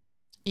changes.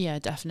 Yeah,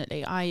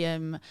 definitely.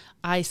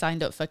 I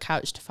signed up for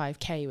Couch to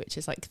 5K, which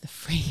is like the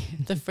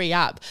free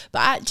app.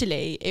 But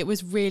actually, it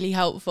was really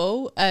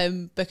helpful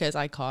because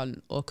I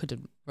can't or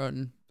couldn't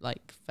run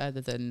like further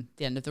than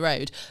the end of the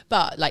road.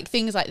 But like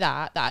things like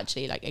that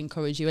actually like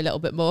encourage you a little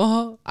bit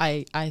more,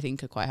 I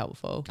think are quite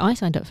helpful. I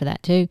signed up for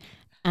that too.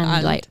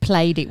 And like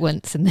played it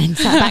once and then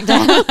sat back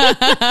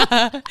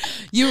down.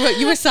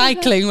 You were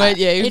cycling, weren't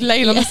you?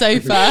 Laying on the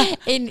sofa.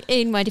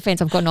 In my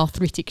defence, I've got an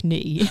arthritic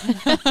knee.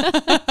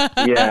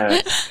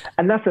 Yeah,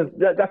 and that's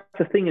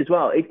the thing as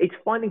well. It's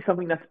finding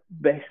something that's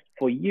best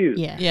for you.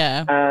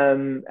 Yeah.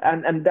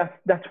 And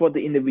that's what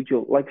the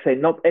individual, like I say,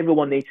 not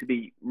everyone needs to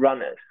be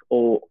runners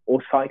or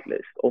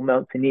cyclists or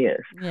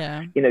mountaineers.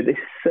 Yeah. There's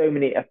so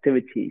many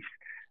activities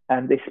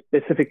and there's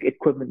specific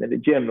equipment in the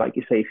gym. Like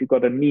you say, if you've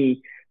got a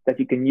knee that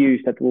you can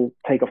use that will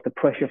take off the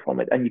pressure from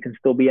it and you can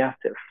still be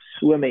active.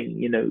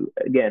 Swimming,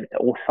 again,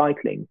 or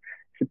cycling,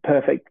 it's a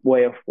perfect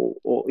way of,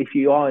 or if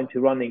you are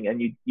into running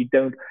and you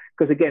don't,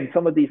 because again,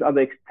 some of these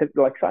other,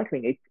 like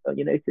cycling,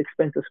 it's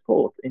expensive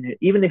sport.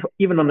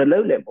 Even on a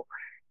low level,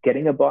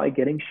 getting a bike,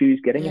 getting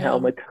shoes, getting a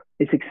helmet,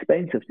 it's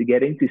expensive to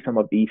get into some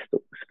of these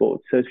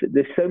sports. So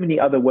there's so many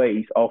other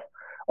ways of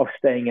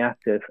staying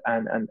active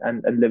and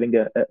living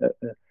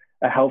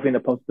a healthy and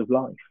a positive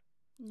life.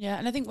 Yeah,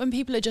 and I think when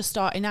people are just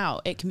starting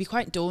out, it can be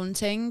quite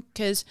daunting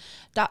because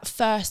that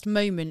first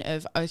moment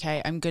of, okay,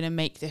 I'm going to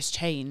make this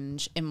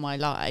change in my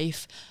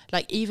life,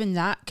 like even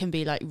that can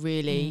be like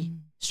really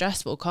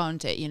stressful,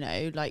 can't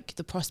it? Like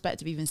the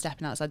prospect of even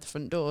stepping outside the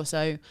front door.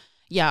 So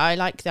yeah, I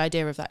like the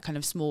idea of that kind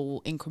of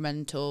small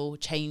incremental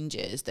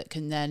changes that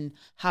can then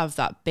have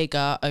that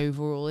bigger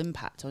overall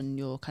impact on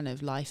your kind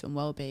of life and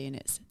well-being.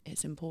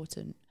 It's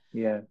important.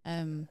 Yeah.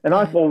 And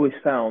I've always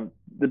found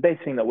the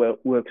best thing that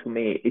works for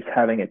me is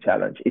having a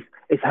challenge.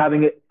 It's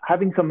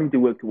having something to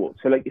work towards.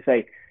 So like you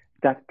say,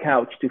 that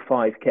Couch to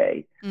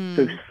 5K.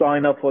 So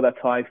sign up for that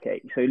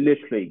 5K. So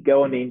literally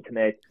go on the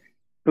internet,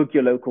 book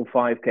your local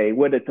 5K,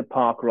 whether it's a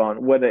park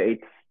run, whether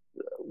it's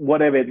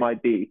whatever it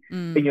might be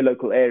in your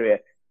local area,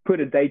 put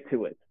a date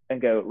to it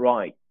and go,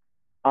 right,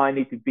 I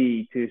need to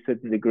be to a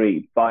certain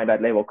degree by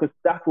that level, because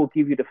that will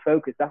give you the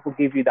focus, that will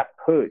give you that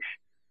push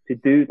to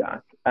do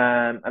that.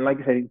 And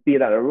like I said, be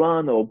that a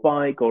run or a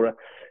bike or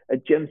a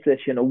gym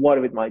session or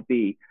whatever it might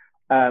be,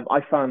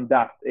 I found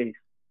that is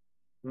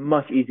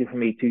much easier for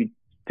me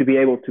to be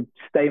able to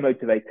stay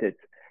motivated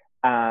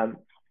and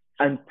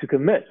to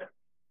commit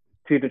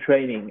to the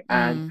training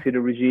and to the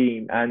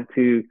regime and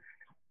to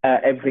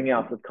everything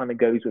else that kind of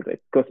goes with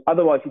it. Because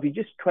otherwise, if you're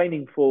just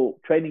training for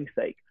training's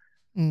sake,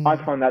 I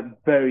find that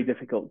very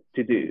difficult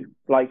to do.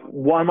 Like,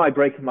 why am I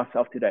breaking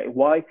myself today?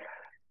 Why?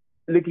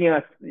 Looking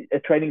at a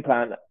training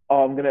plan,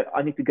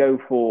 I need to go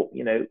for,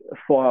 a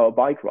 4-hour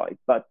bike ride,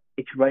 but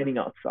it's raining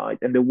outside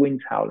and the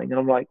wind's howling. And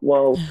I'm like,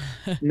 well,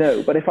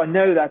 no. But if I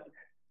know that,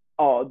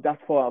 that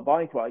 4-hour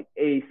bike ride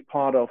is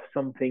part of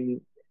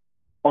something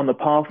on the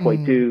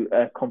pathway to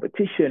a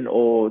competition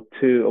or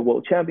to a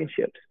world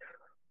championships,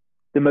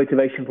 the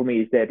motivation for me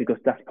is there because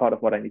that's part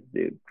of what I need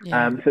to do.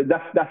 Yeah. So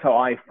that's how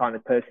I find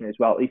it personally as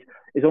well.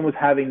 It's almost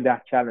having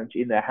that challenge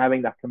in there,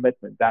 having that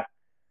commitment that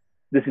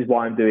this is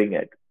why I'm doing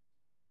it.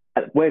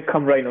 Where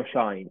come rain or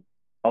shine,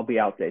 I'll be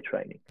out there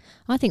training.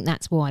 I think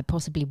that's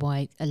possibly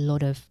why a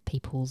lot of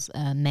people's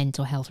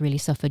mental health really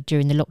suffered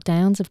during the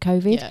lockdowns of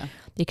COVID,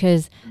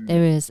 because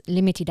there is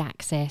limited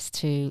access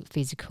to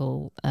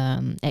physical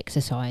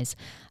exercise,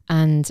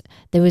 and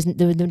there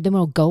were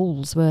no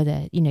goals, were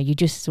there? You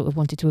just sort of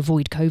wanted to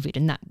avoid COVID,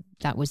 and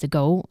that was the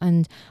goal.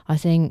 And I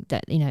think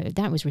that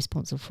that was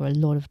responsible for a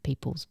lot of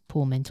people's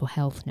poor mental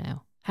health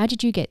now. How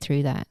did you get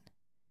through that?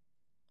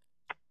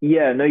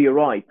 Yeah, no, you're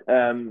right.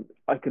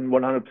 I can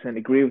 100%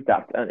 agree with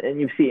that.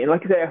 And you see, and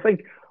like I say, I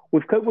think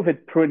we've coped with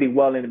it pretty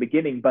well in the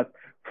beginning, but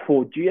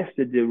for just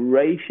the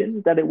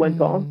duration that it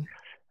went on,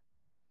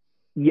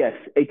 yes,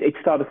 it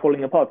started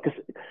falling apart because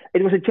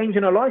it was a change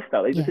in our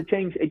lifestyle. It was a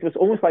change. It was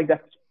almost like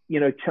that,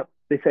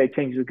 they say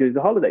change is as good as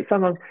a holiday.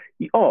 Sometimes,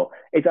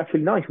 it's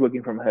actually nice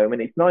working from home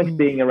and it's nice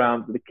being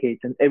around the kids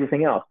and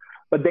everything else.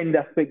 But then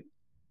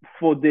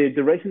for the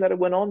duration that it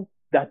went on,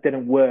 that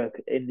didn't work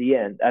in the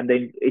end. And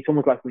then it's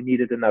almost like we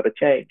needed another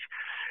change.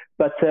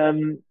 But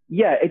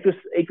it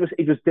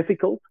was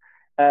difficult,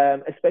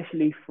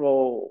 especially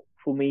for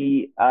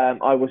me.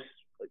 I was,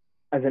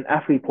 as an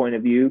athlete point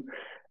of view,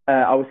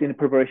 I was in the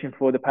preparation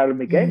for the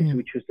Paralympic Games,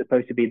 which was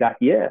supposed to be that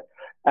year.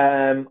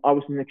 I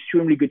was in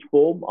extremely good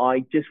form.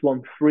 I just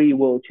won 3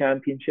 World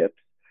Championships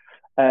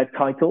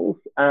titles,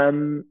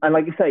 and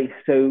like you say,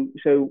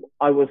 so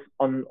I was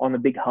on a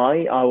big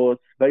high. I was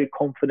very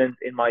confident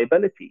in my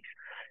abilities,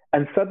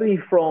 and suddenly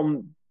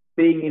from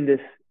being in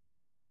this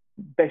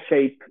best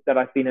shape that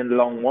I've been in a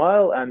long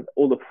while, and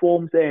all the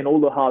forms there and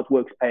all the hard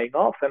work's paying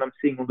off, and I'm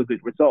seeing all the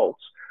good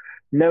results,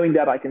 knowing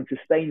that I can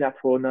sustain that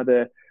for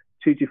another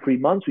 2 to 3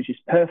 months, which is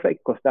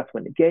perfect because that's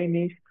when the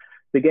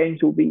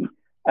games will be,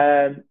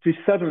 to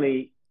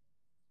suddenly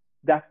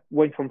that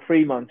went from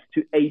 3 months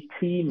to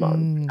 18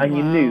 months, and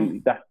you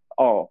knew that,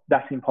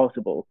 that's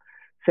impossible.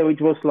 So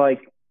it was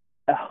like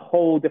a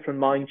whole different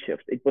mind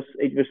shift. It was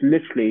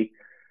literally,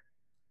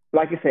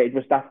 like I say, it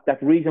was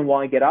that reason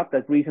why I get up,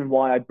 that reason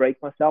why I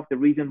break myself, the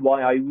reason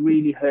why I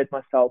really hurt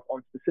myself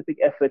on specific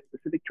efforts,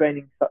 specific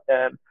training.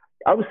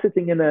 I was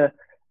sitting in a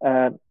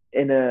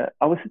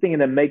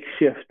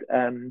makeshift,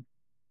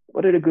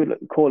 what did I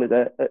call it?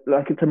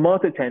 Like a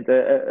tomato tent,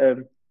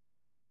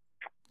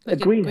 a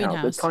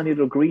greenhouse, a tiny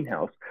little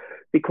greenhouse,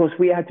 because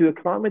we had to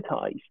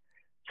acclimatize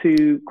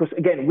because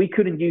again, we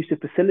couldn't use the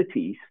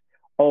facilities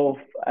of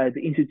the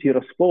Institute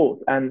of Sport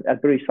and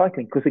at Bury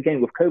Cycling, because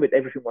again, with COVID,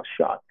 everything was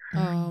shut.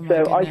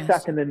 So I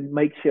sat in a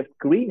makeshift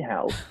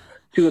greenhouse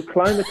to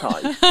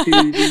acclimatize to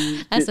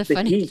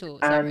the heat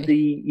and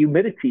the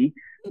humidity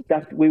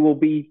that we will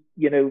be,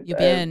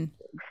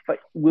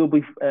 we'll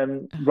be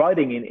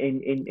riding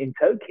in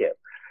Tokyo.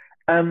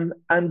 And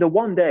the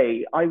one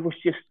day I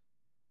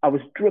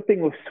was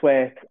dripping with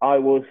sweat. I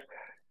was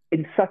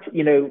in such,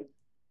 we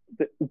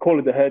call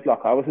it the herd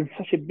locker. I was in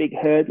such a big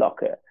herd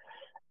locker,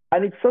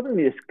 and it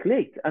suddenly just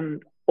clicked.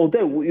 And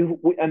although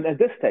and at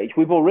this stage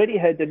we've already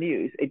heard the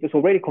news, it was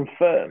already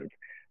confirmed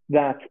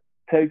that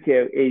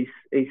Tokyo is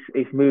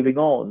moving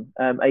on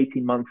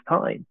 18 months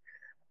time.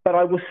 But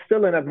I was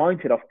still in that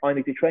mindset of I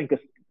need to train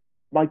because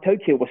my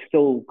Tokyo was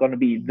still going to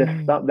be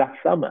that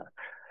summer.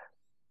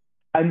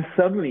 And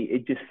suddenly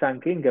it just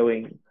sank in,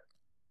 going,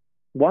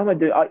 why am I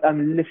doing?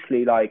 I'm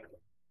literally like,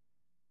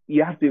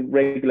 you have to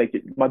regulate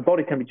it. My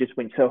body temperature just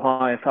went so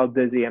high. I felt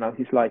dizzy, and I was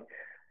just like,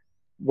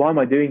 why am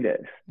I doing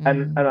this?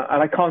 And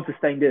I can't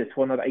sustain this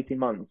for another 18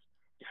 months.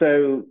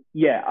 So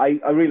yeah,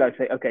 I realized,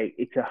 okay,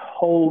 it's a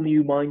whole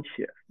new mind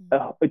shift.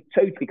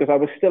 Totally, because I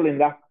was still in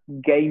that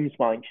games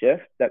mind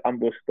shift that I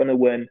was going to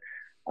win.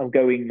 I'm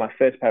going my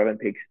first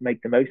Paralympics,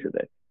 make the most of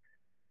it.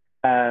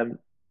 And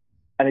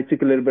it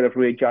took a little bit of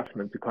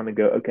readjustment to kind of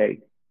go, okay,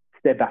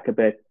 step back a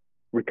bit,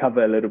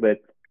 recover a little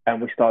bit,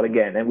 and we start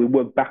again. And we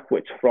work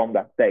backwards from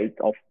that date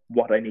of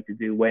what I need to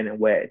do, when and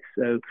where.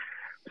 So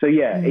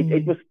yeah,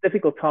 it was a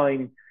difficult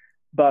time,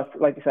 but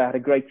like I said, I had a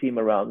great team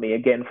around me,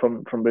 again,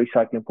 from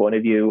recycling point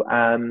of view,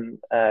 and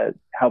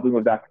helping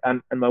with that.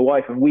 And my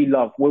wife, and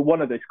we're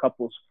one of those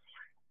couples,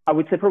 I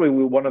would say probably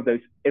we're one of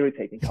those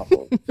irritating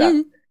couples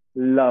that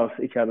loves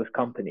each other's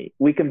company.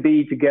 We can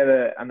be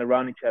together and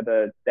around each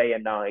other day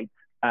and night.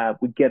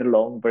 We get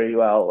along very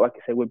well. Like I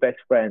say, we're best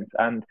friends,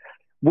 and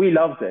we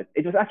loved it.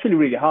 It was actually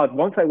really hard.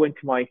 Once I went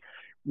to my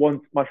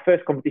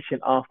first competition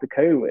after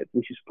COVID,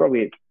 which is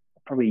probably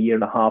a year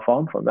and a half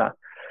on from that.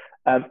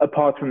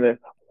 Apart from it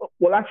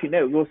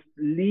was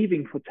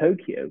leaving for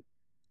Tokyo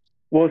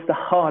was the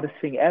hardest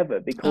thing ever,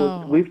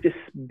 because we've just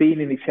been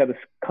in each other's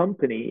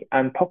company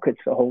and pockets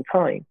the whole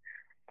time.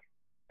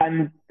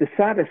 And the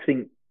saddest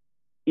thing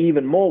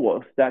even more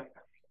was that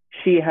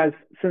she has,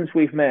 since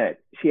we've met,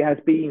 she has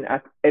been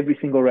at every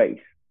single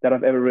race that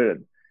I've ever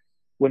ridden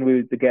when we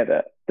were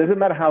together. Doesn't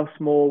matter how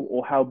small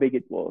or how big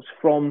it was,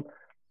 from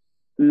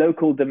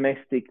local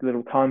domestic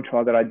little time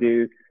trial that I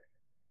do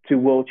to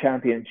world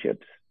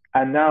championships.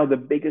 And now the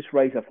biggest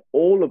race of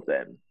all of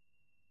them,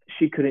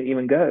 she couldn't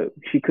even go.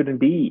 She couldn't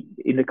be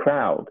in the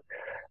crowd.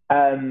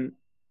 And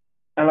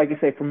like I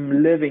say,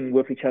 from living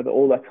with each other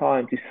all that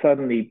time to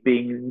suddenly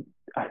being,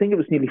 I think it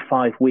was nearly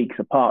 5 weeks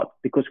apart,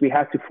 because we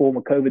had to form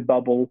a COVID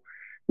bubble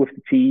with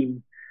the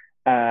team.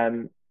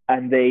 And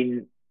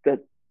then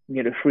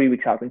 3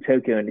 weeks out in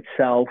Tokyo in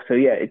itself. So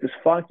yeah, it was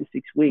 5 to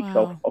 6 weeks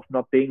of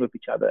not being with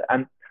each other.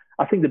 And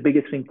I think the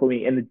biggest thing for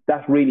me, and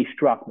that really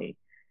struck me,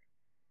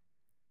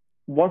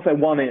 once I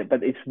won it,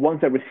 but it's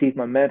once I received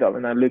my medal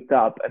and I looked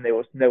up and there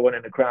was no one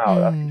in the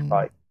crowd, I was just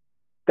like,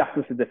 that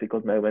was a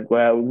difficult moment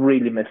where I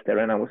really missed her.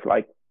 And I was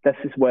like, this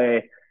is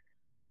where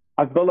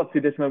I've built up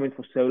to this moment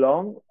for so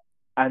long.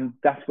 And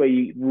that's where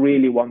you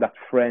really want that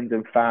friends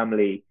and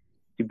family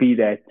to be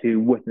there to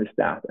witness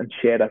that and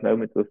share that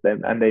moment with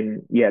them. And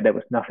then, there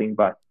was nothing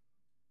but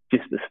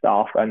just the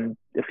staff and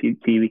a few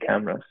TV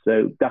cameras.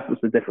 So that was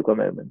the difficult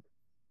moment.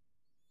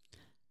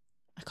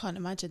 I can't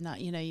imagine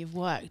that, you've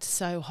worked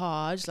so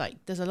hard.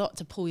 Like, there's a lot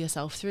to pull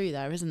yourself through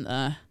there, isn't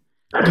there?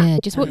 Yeah,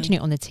 just watching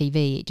it on the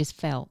TV, it just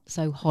felt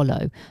so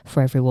hollow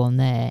for everyone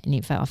there. And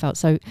I felt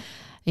so,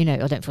 I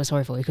don't feel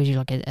sorry for you because you're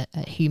like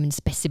a human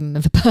specimen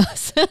of a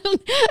person.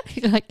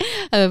 But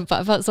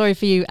I felt sorry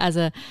for you as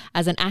an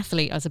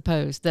athlete, I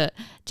suppose, that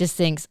just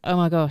thinks, oh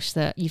my gosh,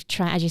 that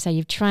as you say,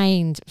 you've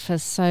trained for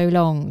so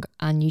long,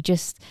 and you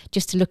just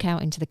to look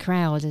out into the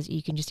crowd, as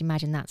you can just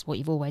imagine that's what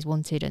you've always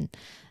wanted, and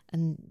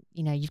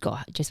you've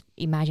got to just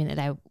imagine that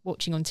they're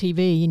watching on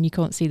TV and you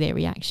can't see their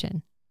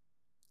reaction.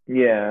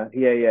 Yeah.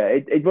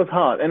 It was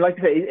hard, and like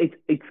I say,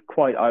 it's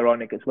quite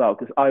ironic as well,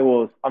 because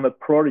I'm a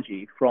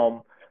prodigy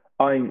from.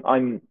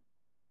 I'm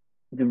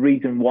the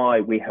reason why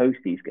we host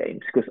these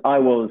games, because I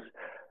was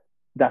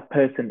that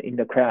person in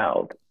the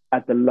crowd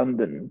at the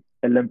London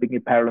Olympic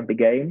and Paralympic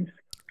Games,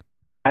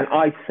 and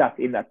I sat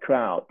in that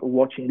crowd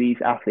watching these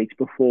athletes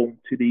perform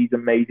to these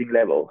amazing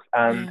levels,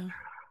 and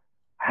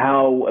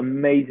how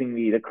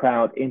amazingly the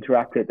crowd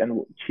interacted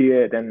and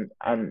cheered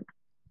and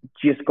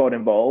just got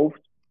involved.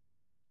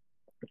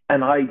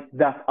 And I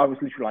was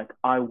literally like,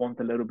 I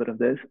want a little bit of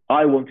this.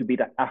 I want to be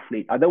that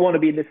athlete. I don't want to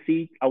be in the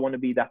seat. I want to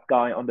be that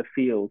guy on the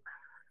field.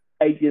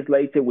 8 years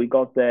later, we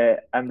got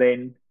there, and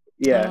then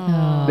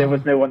there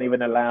was no one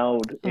even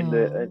allowed in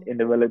the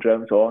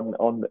velodromes or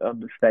on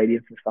the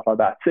stadiums and stuff like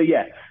that. So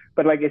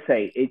but like I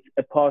say, it's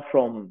apart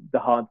from the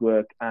hard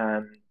work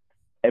and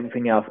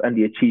everything else and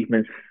the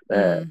achievements.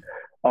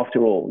 After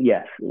all,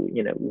 yes,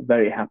 we're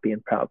very happy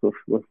and proud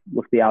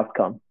with the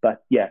outcome.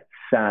 But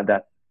sad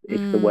that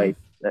it's the way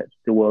that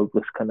the world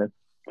was kind of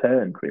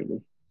turned,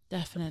 really.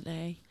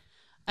 Definitely.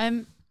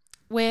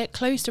 We're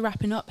close to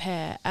wrapping up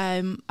here,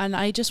 and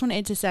I just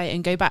wanted to say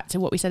and go back to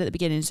what we said at the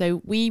beginning.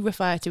 So we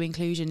refer to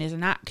inclusion as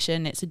an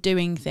action; it's a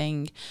doing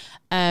thing.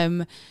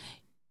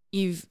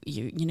 You've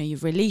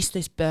released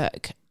this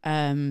book,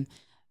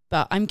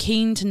 but I'm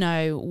keen to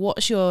know,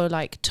 what's your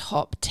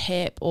top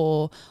tip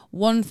or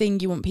one thing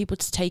you want people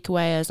to take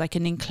away as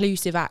an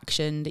inclusive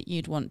action that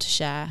you'd want to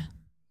share?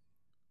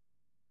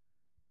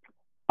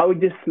 I would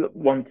just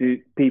want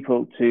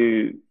people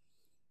to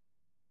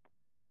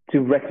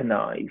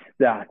recognize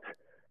that,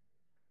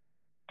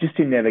 just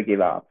to never give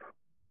up.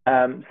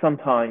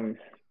 Sometimes,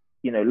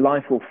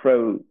 life will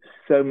throw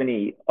so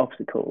many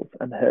obstacles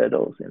and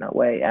hurdles in our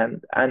way,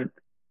 and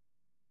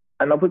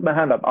I'll put my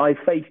hand up. I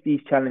face these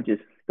challenges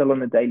still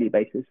on a daily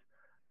basis,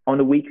 on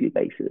a weekly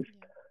basis,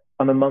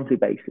 on a monthly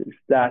basis,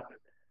 that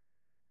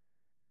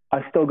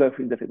I still go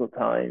through difficult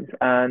times,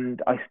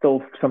 and I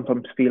still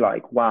sometimes feel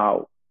like,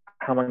 wow,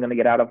 how am I going to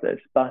get out of this?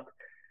 But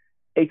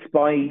it's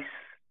by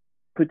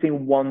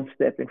putting one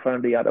step in front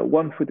of the other,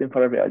 one foot in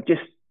front of the other.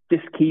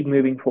 Just keep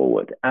moving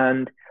forward,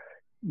 and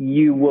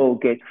you will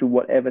get through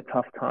whatever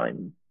tough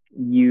time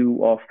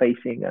you are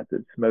facing at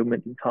this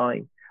moment in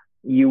time.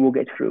 You will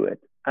get through it.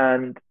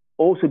 And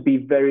also be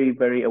very,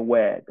 very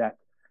aware that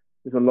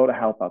there's a lot of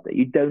help out there.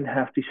 You don't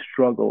have to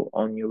struggle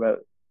on your own.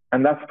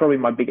 And that's probably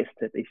my biggest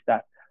tip, is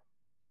that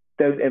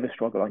don't ever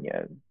struggle on your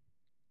own.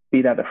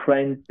 Be that a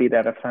friend, be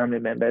that a family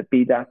member,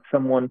 be that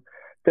someone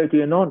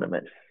totally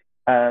anonymous.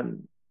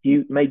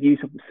 You make use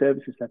of the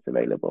services that's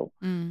available,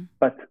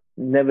 but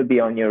never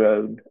be on your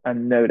own,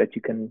 and know that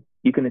you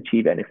can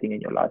achieve anything in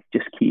your life.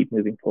 Just keep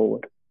moving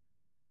forward.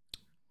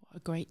 What a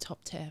great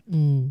top tip.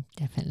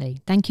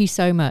 Definitely. Thank you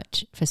so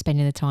much for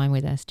spending the time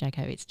with us,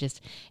 Jaco.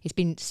 It's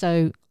been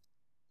so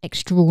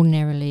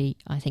extraordinarily,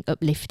 I think,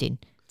 uplifting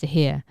to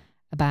hear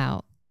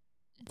about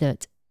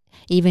that.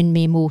 Even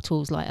mere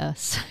mortals like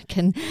us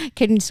can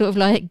sort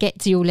of get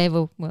to your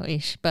level,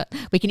 well-ish, but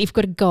we can, if we've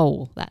got a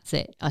goal, that's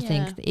it. I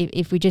think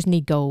if we just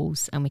need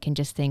goals, and we can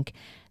just think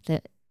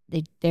that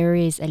there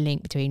is a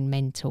link between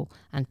mental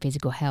and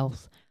physical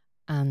health,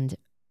 and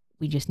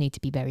we just need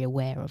to be very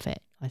aware of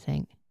it, I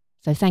think.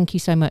 So thank you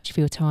so much for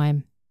your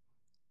time.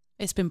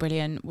 It's been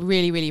brilliant. We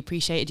really, really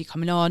appreciated you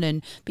coming on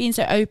and being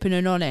so open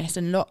and honest,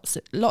 and lots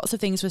of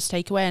things for us to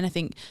take away. And I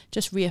think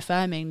just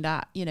reaffirming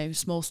that,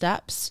 small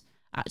steps.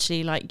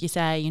 Actually, like you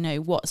say,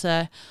 what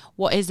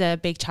is a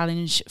big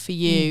challenge for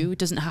you? It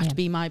doesn't have to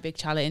be my big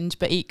challenge,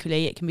 but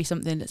equally it can be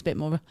something that's a bit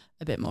more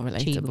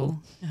relatable.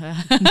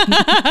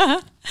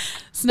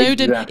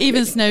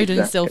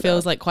 Snowden still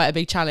feels like quite a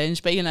big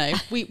challenge, but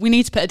we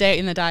need to put a date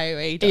in the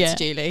diary, Dr.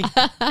 Julie.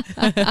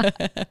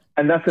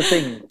 And that's the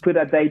thing. Put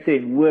that date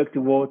in. Work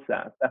towards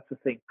that. That's the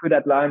thing. Put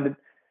that line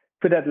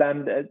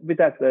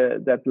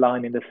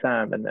in the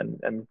sand,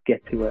 and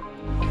get to it.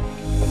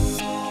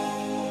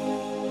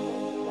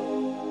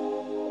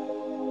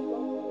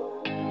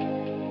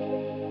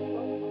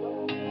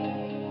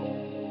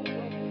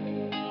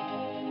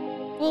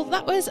 Well,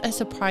 that was a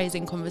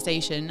surprising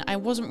conversation. I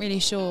wasn't really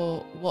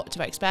sure what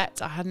to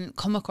expect. I hadn't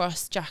come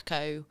across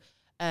Jaco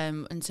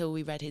until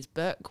we read his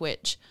book,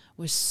 which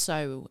was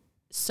so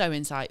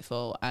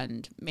insightful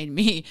and made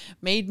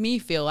me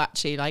feel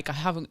actually like I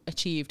haven't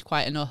achieved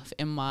quite enough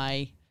in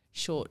my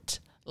short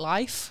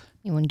life.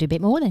 You want to do a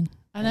bit more then?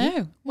 I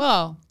know.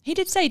 Well, he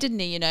did say, didn't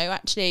he?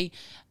 Actually,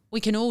 we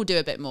can all do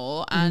a bit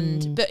more,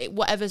 but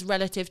whatever's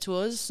relative to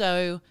us.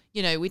 So,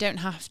 you know, we don't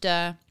have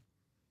to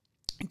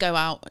go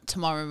out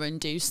tomorrow and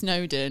do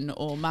Snowdon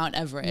or Mount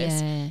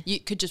Everest. Yeah. You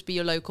could just be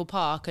your local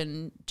park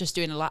and just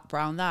doing a lap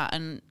around that.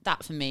 And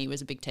that for me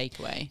was a big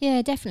takeaway.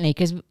 Yeah, definitely.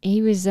 Because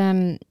he was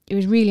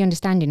really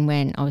understanding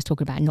when I was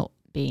talking about not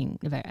being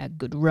a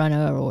good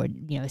runner or,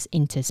 you know,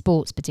 into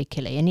sports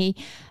particularly.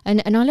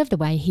 And I love the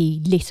way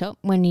he lit up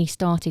when he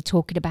started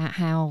talking about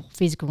how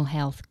physical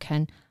health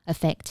can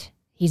affect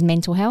his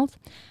mental health.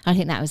 I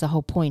think that was the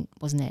whole point,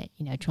 wasn't it?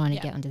 You know, trying to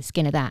get under the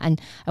skin of that.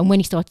 And when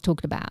he started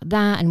talking about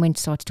that, and when he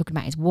started talking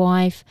about his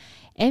wife,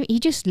 he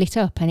just lit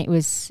up. And it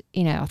was,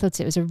 you know, I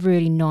thought it was a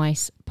really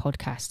nice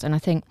podcast. And I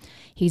think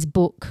his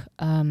book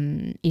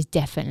is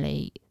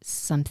definitely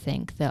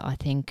something that I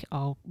think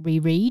I'll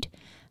reread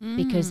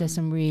because there's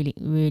some really,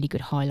 really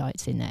good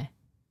highlights in there.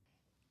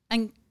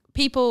 And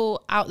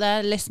people out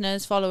there,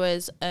 listeners,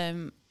 followers,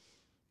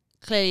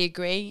 clearly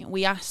agree.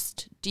 We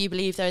asked, do you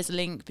believe there is a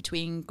link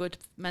between good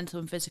mental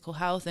and physical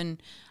health? And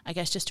I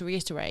guess just to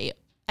reiterate,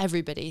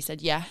 everybody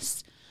said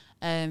yes.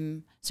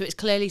 So it's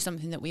clearly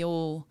something that we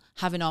all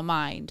have in our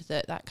mind,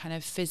 that kind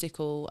of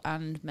physical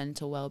and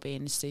mental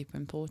well-being is super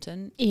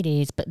important. It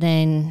is, but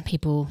then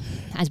people,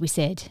 as we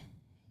said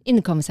in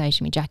the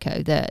conversation with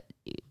Jaco, that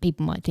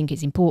people might think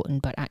it's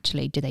important, but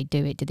actually, do they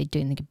do it? Do they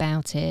do anything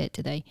about it?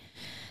 Do they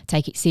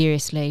take it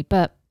seriously?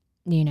 But,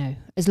 you know,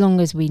 as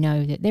long as we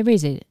know that there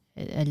is a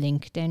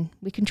link, then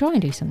we can try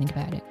and do something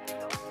about it.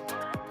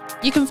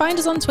 You can find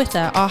us on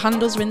Twitter. Our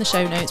handles are in the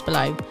show notes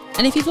below.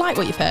 And if you've liked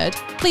what you've heard,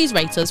 please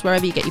rate us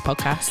wherever you get your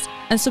podcasts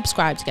and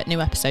subscribe to get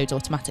new episodes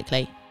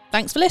automatically.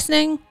 Thanks for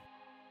listening.